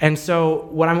 And so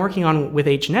what I'm working on with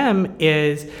H&M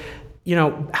is,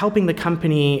 helping the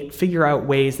company figure out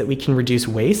ways that we can reduce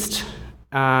waste.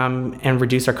 And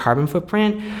reduce our carbon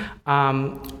footprint,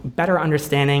 better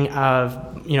understanding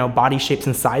of body shapes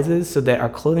and sizes, so that our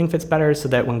clothing fits better, so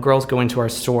that when girls go into our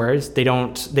stores, they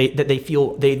always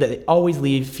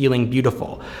leave feeling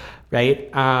beautiful, right?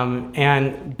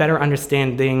 And better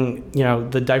understanding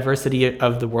the diversity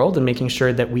of the world and making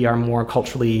sure that we are more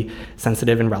culturally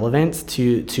sensitive and relevant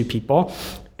to people.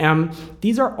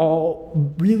 These are all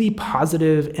really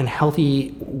positive and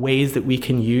healthy ways that we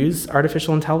can use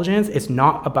artificial intelligence. It's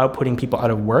not about putting people out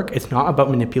of work. It's not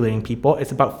about manipulating people.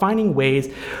 It's about finding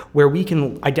ways where we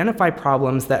can identify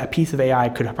problems that a piece of AI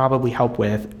could probably help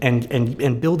with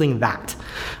and building that.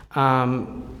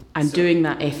 Doing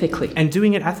that ethically. And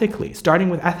doing it ethically, starting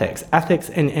with ethics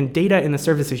and data in the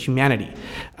service of humanity.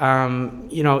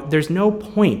 There's no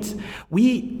point.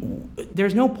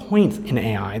 There's no point in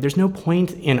AI. There's no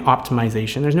point in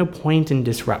optimization. There's no point in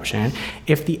disruption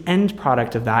if the end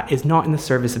product of that is not in the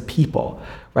service of people,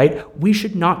 right? We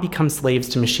should not become slaves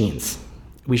to machines.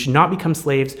 We should not become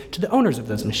slaves to the owners of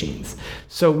those machines.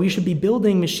 So we should be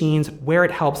building machines where it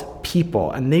helps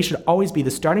people, and they should always be the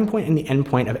starting point and the end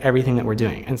point of everything that we're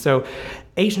doing. And so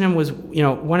H&M was,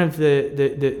 one of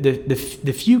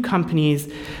the few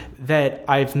companies that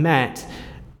I've met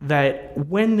that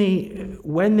when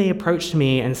they approached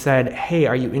me and said, "Hey,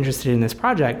 are you interested in this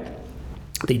project?"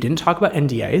 They didn't talk about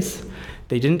NDAs.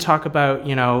 They didn't talk about,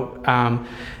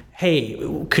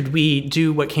 hey, could we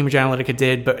do what Cambridge Analytica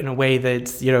did, but in a way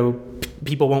that,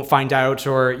 people won't find out?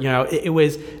 Or, it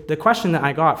was the question that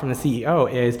I got from the CEO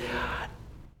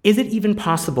is it even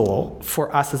possible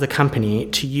for us as a company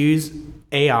to use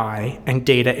AI and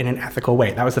data in an ethical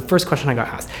way? That was the first question I got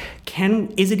asked.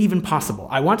 Is it even possible?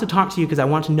 I want to talk to you because I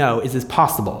want to know, is this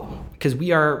possible? Because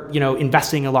we are,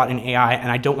 investing a lot in AI,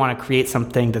 and I don't want to create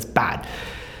something that's bad.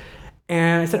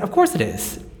 And I said, of course it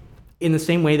is. In the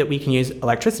same way that we can use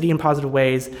electricity in positive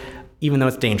ways, even though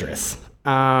it's dangerous.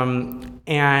 And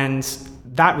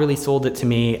that really sold it to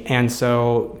me. And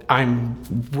so I'm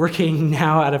working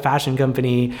now at a fashion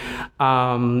company,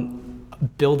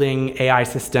 building AI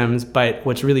systems. But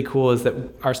what's really cool is that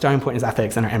our starting point is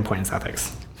ethics and our end point is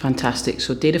ethics. Fantastic.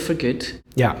 So data for good.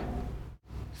 Yeah.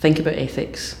 Think about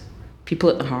ethics. People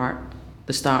at the heart,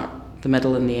 the start, the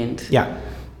middle, and the end. Yeah.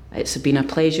 It's been a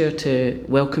pleasure to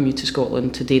welcome you to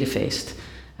Scotland, to DataFest.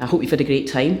 I hope you've had a great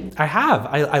time. I have.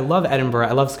 I love Edinburgh.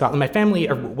 I love Scotland. My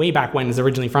family, way back when, is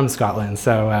originally from Scotland.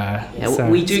 So,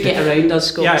 we do get around us,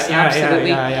 Scots.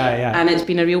 Absolutely. Yeah. And it's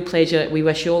been a real pleasure. We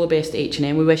wish you all the best at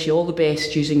H&M. We wish you all the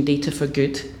best using data for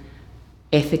good.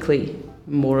 ethically,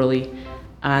 morally,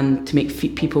 and to make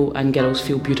people and girls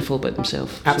feel beautiful about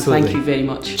themselves. Absolutely. So thank you very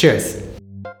much. Cheers.